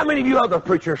 How many of you other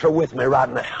preachers are with me right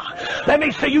now? Let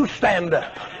me see you stand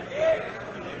up.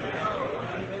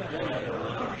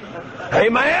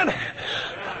 Amen.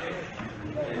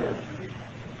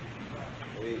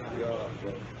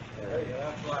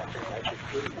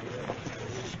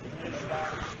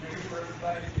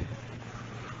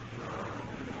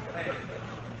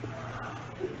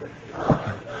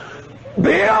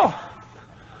 Bill,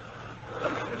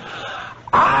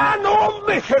 I know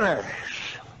missionaries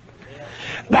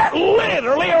that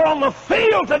literally are on the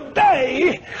field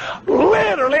today,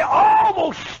 literally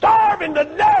almost starving to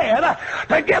death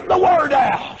to get the word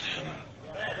out.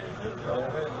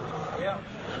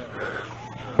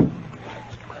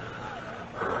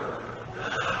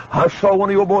 I saw one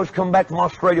of your boys come back from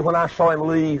Australia when I saw him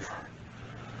leave.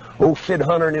 Old Sid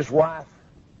Hunter and his wife.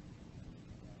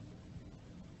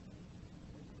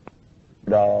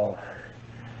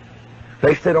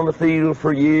 They stayed on the field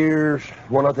for years.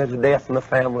 One of them had a death in the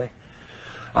family.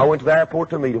 I went to the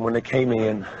airport to meet them when they came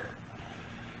in.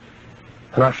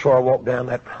 And I saw her walk down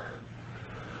that...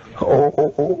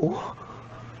 Oh.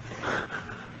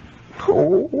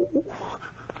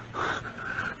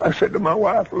 I said to my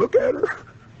wife, "Look at her.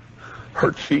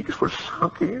 Her cheeks were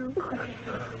sunk in.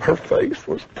 Her face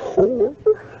was poor.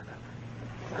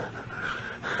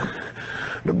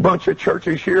 A bunch of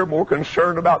churches here more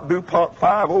concerned about DuPont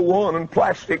 501 and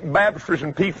plastic baptistries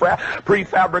and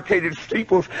prefabricated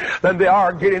steeples than they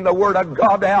are getting the Word of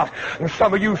God out. And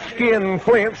some of you skin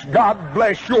flints, God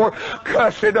bless your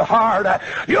cussed heart,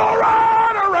 you'll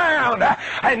run around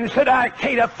and said, I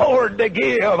can't afford to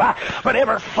give. But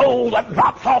every soul that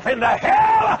drops off into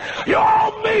hell,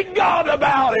 you'll meet God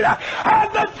about it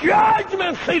at the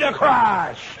judgment seat of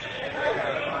Christ.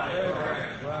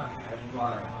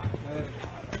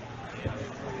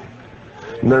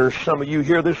 And there's some of you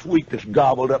here this week that's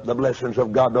gobbled up the blessings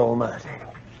of God Almighty.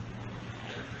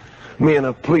 Men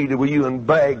have pleaded with you and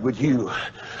begged with you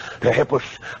to help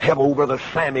old Brother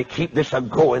Sammy keep this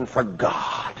a-going for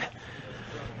God.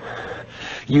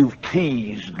 You've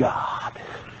teased God.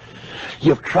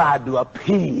 You've tried to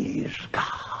appease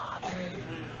God.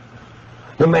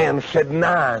 The man said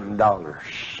 $9.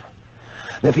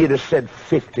 And if he'd have said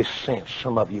 50 cents,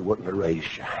 some of you wouldn't have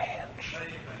raised your hands.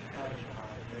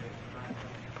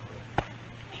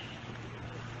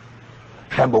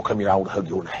 Sambo, come here, I want to hug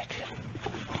your neck.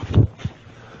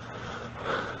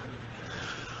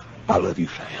 I love you,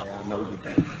 Sam. Yeah, I know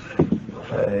that.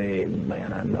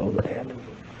 Amen, I know that.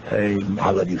 Amen.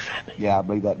 I love you, Sam. Yeah, I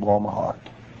believe that with all my heart.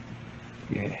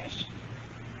 Yes.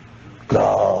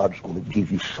 God's going to give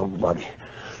you somebody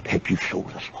to help you show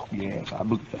this one. Yes, I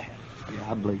believe that. Yeah,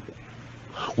 I believe that.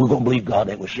 We're going to believe God,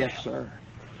 ain't we, Sam? Yes, sir.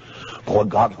 Boy,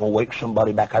 God's going to wake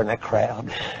somebody back out in that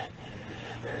crowd.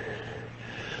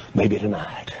 Maybe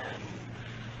tonight.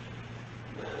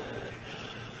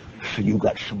 So you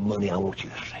got some money I want you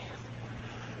to see.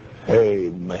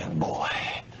 Amen, boy.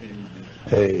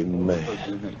 Amen.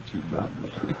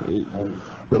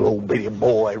 Little old bitty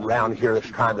boy around here that's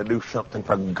trying to do something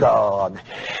for God.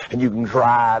 And you can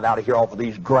drive out of here off of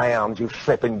these grounds. You've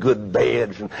slept in good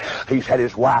beds. And he's had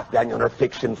his wife down yonder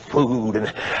fixing food.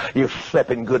 And you've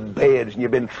slept in good beds. And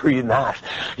you've been treated nice.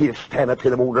 He'd stand up to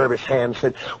them old nervous hands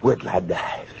and said, we're glad to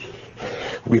have you.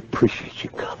 We appreciate you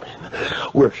coming.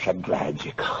 We're so glad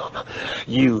you come.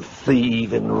 You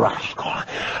thieving rascal.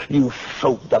 You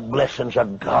soaked the blessings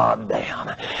of God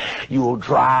down. You'll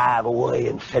drive away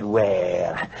and say,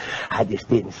 well, I just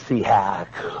didn't see how I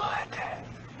could.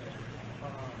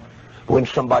 When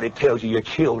somebody tells you your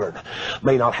children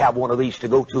may not have one of these to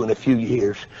go to in a few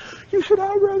years, you said,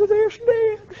 I'd rather they're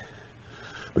dead.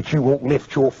 But you won't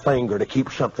lift your finger to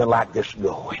keep something like this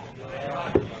going.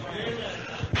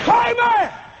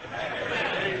 Amen.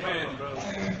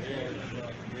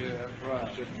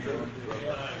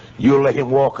 You'll let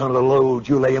him walk under the load.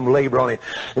 You'll let him labor on it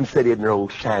and say, isn't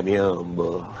old Sammy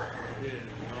humble?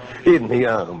 Isn't he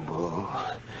humble?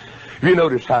 You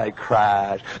notice how he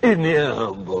cries. Isn't he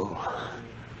humble?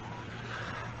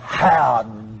 How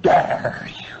dare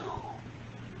you?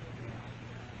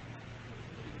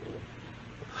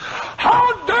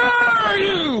 How dare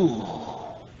you?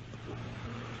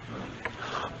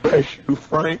 Bless you,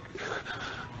 Frank.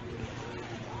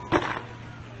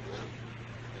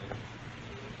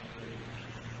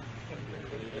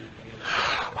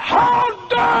 How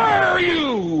dare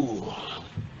you?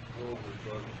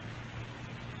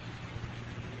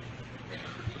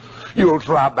 You'll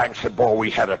drive back and say, boy, we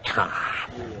had a time.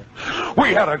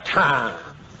 We had a time.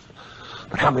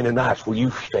 But how many nights will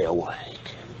you stay awake?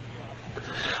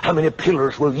 How many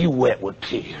pillars will you wet with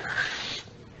tears?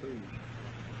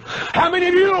 How many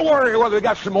of you will worry whether we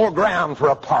got some more ground for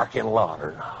a parking lot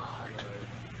or not?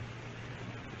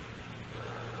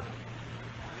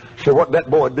 So what did that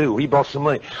boy do? He brought some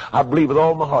money. I believe with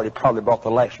all my heart he probably brought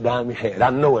the last dime he had. I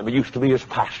know him. He used to be his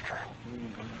pastor.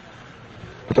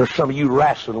 But there's some of you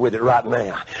wrestling with it right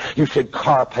now. You said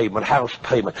car payment, house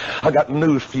payment. I got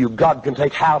news for you. God can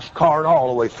take house, car, and all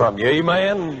away from you.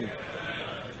 Amen?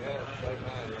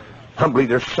 I believe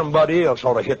there's somebody else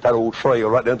ought to hit that old trail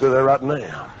right down through there right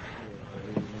now.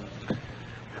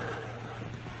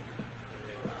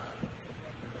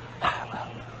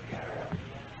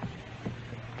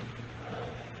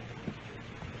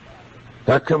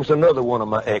 There comes another one of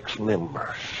my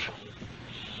ex-members.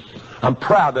 I'm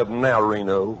proud of him now,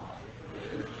 Reno.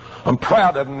 I'm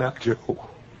proud of him now, Joe.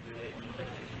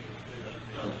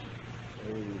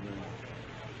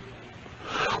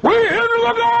 We hinder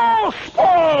the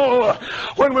gospel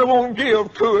when we won't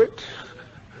give to it.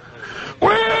 We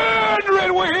hinder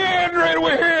it, we hinder it,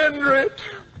 we hinder it.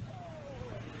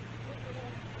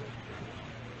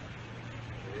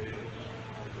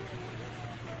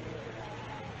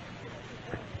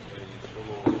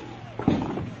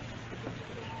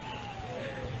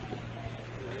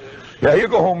 Yeah, he'll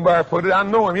go home barefooted. I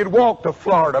know him. He'd walk to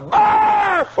Florida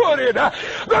barefooted.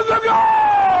 The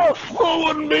gospel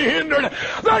wouldn't be hindered.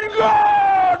 Then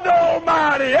God God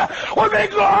Almighty will be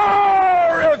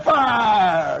glorified.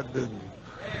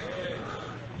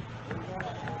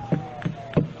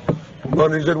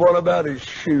 But he said, what about his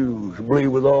shoes?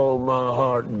 Believe with all my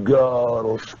heart God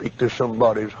will speak to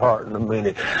somebody's heart in a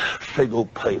minute. Say, go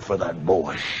pay for that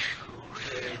boy's shoes.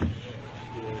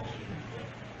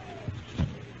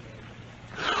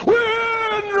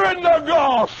 We're in the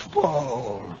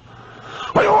gospel.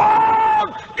 We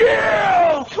walk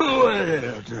into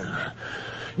it.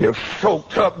 You've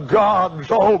soaked up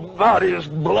God's Almighty's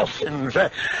blessings.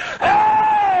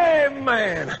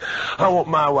 Amen. I want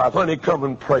my wife, honey, come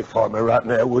and pray for me right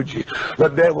now, would you? The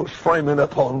devil's framing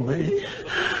upon me.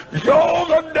 Joe,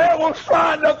 the devil's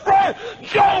trying to pray.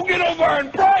 Joe, get over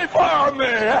and pray for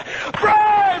me.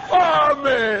 Pray for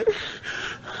me.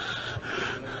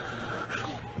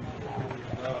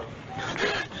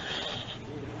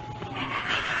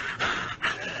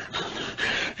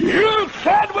 You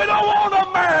said we don't want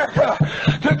America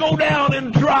to go down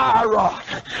in dry rot.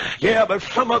 Yeah, but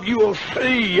some of you will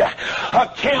see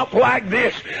a camp like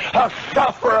this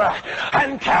suffer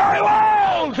and carry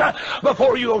loads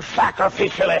before you'll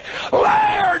sacrificially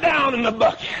lay her down in the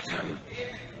bucket.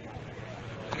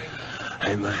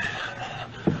 Amen.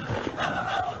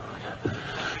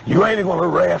 You ain't going to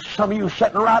rest. Some of you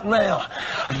sitting right now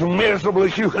as miserable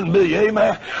as you can be.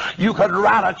 Amen. You could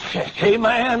write a check.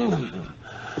 Amen.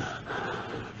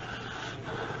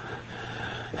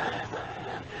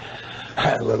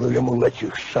 Hallelujah. I'm going to let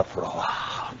you suffer a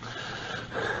while.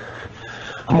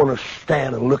 I'm going to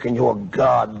stand and look in your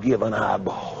God-given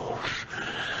eyeballs.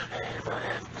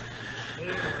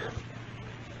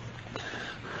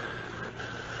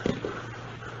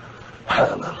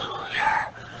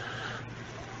 Hallelujah.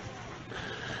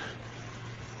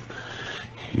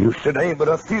 You said, ain't but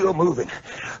a few moving.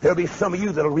 There'll be some of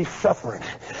you that'll be suffering.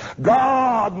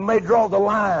 God may draw the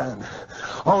line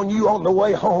on you on the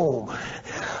way home.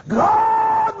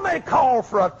 God may call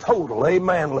for a total.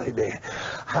 Amen, lady.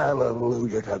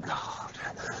 Hallelujah to God.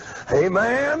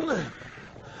 Amen.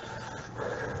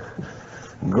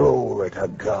 Glory to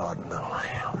God in the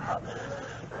Lamb.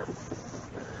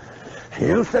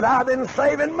 You said, I've been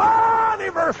saving money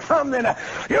for something.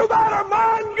 You better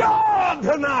mind God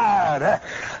tonight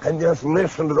and just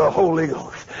listen to the Holy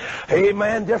Ghost.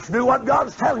 Amen. Just do what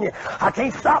God's telling you. I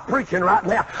can't stop preaching right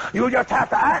now. You'll just have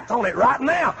to act on it right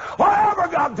now. Whatever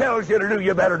God tells you to do,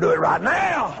 you better do it right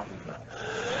now.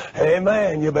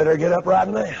 Amen. You better get up right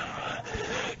now.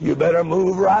 You better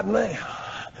move right now.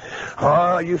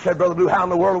 Oh, you said, Brother Blue, how in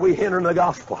the world are we hindering the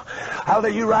gospel? I'll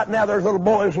tell you right now, there's little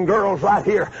boys and girls right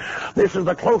here. This is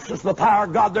the closest to the power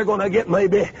of God they're going to get,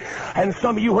 maybe. And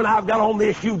some of you, when I've got on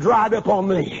this, you dried up on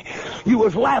me. You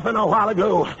was laughing a while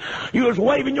ago. You was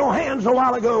waving your hands a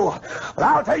while ago. But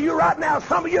I'll tell you right now,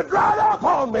 some of you dried up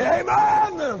on me.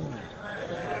 Amen.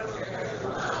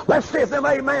 Let's see if them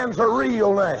amens are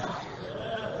real now.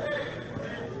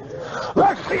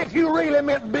 Let's see if you really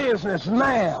meant business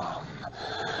now.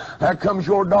 There comes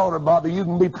your daughter, Bobby. You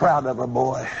can be proud of her,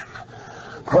 boy.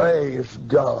 Praise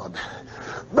God.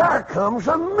 There comes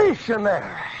a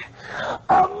missionary.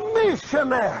 A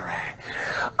missionary.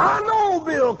 I know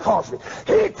Bill Cosby.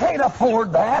 He can't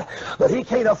afford that, but he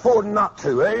can't afford not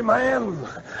to. Amen.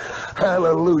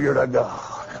 Hallelujah to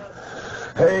God.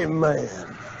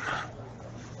 Amen.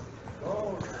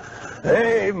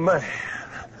 Amen.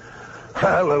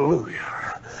 Hallelujah.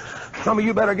 Some of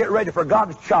you better get ready for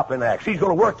God's chopping axe. He's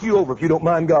going to work you over if you don't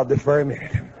mind God this very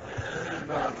minute.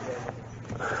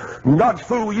 God's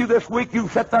fool with you this week. You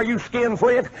sit there, you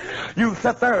skinflint. You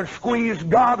sit there and squeeze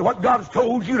God, what God's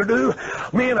told you to do.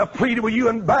 Men have pleaded with you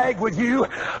and begged with you.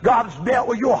 God's dealt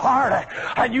with your heart.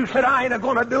 And you said, I ain't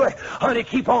going to do it. Honey,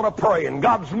 keep on a-praying.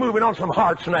 God's moving on some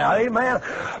hearts now. Amen.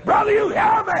 Brother, you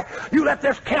hear me? You let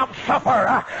this camp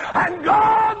suffer. And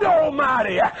God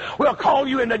Almighty will call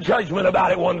you into judgment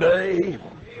about it one day.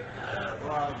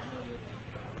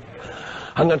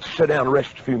 I'm going to sit down and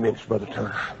rest a few minutes, Brother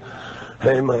Turner.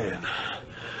 Amen.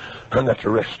 And that's the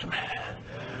rest of me.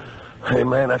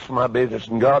 Amen. That's my business,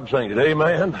 and God's ain't it.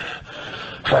 Amen.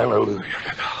 Hallelujah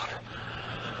to God.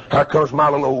 Here comes my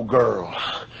little old girl.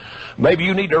 Maybe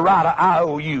you need to write an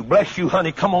IOU. Bless you,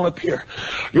 honey. Come on up here.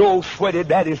 Your old sweaty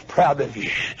daddy's proud of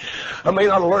you. I may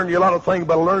not have learned you a lot of things,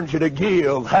 but I learned you to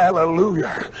give.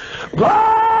 Hallelujah.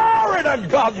 Glory to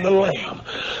God and the Lamb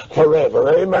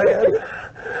forever. Amen.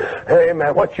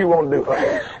 Amen. What you want to do,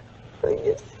 honey?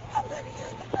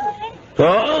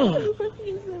 Huh?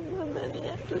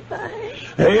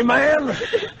 Amen.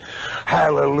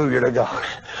 Hallelujah to God.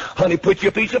 Honey, put you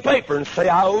a piece of paper and say,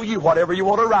 I owe you whatever you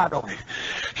want to write on it.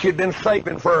 She'd been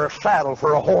saving for a saddle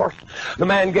for a horse. The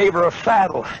man gave her a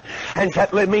saddle, and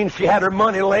that means she had her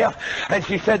money left. And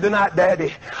she said, tonight,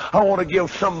 Daddy, I want to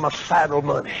give some of my saddle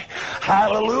money.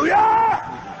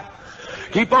 Hallelujah!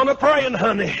 Keep on praying,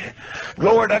 honey.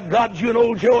 Glory to God, you and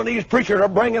old Joe and these preachers are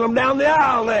bringing them down the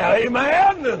aisle now.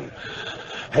 Amen.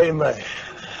 Amen.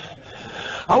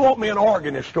 I want me an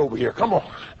organist over here. Come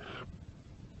on.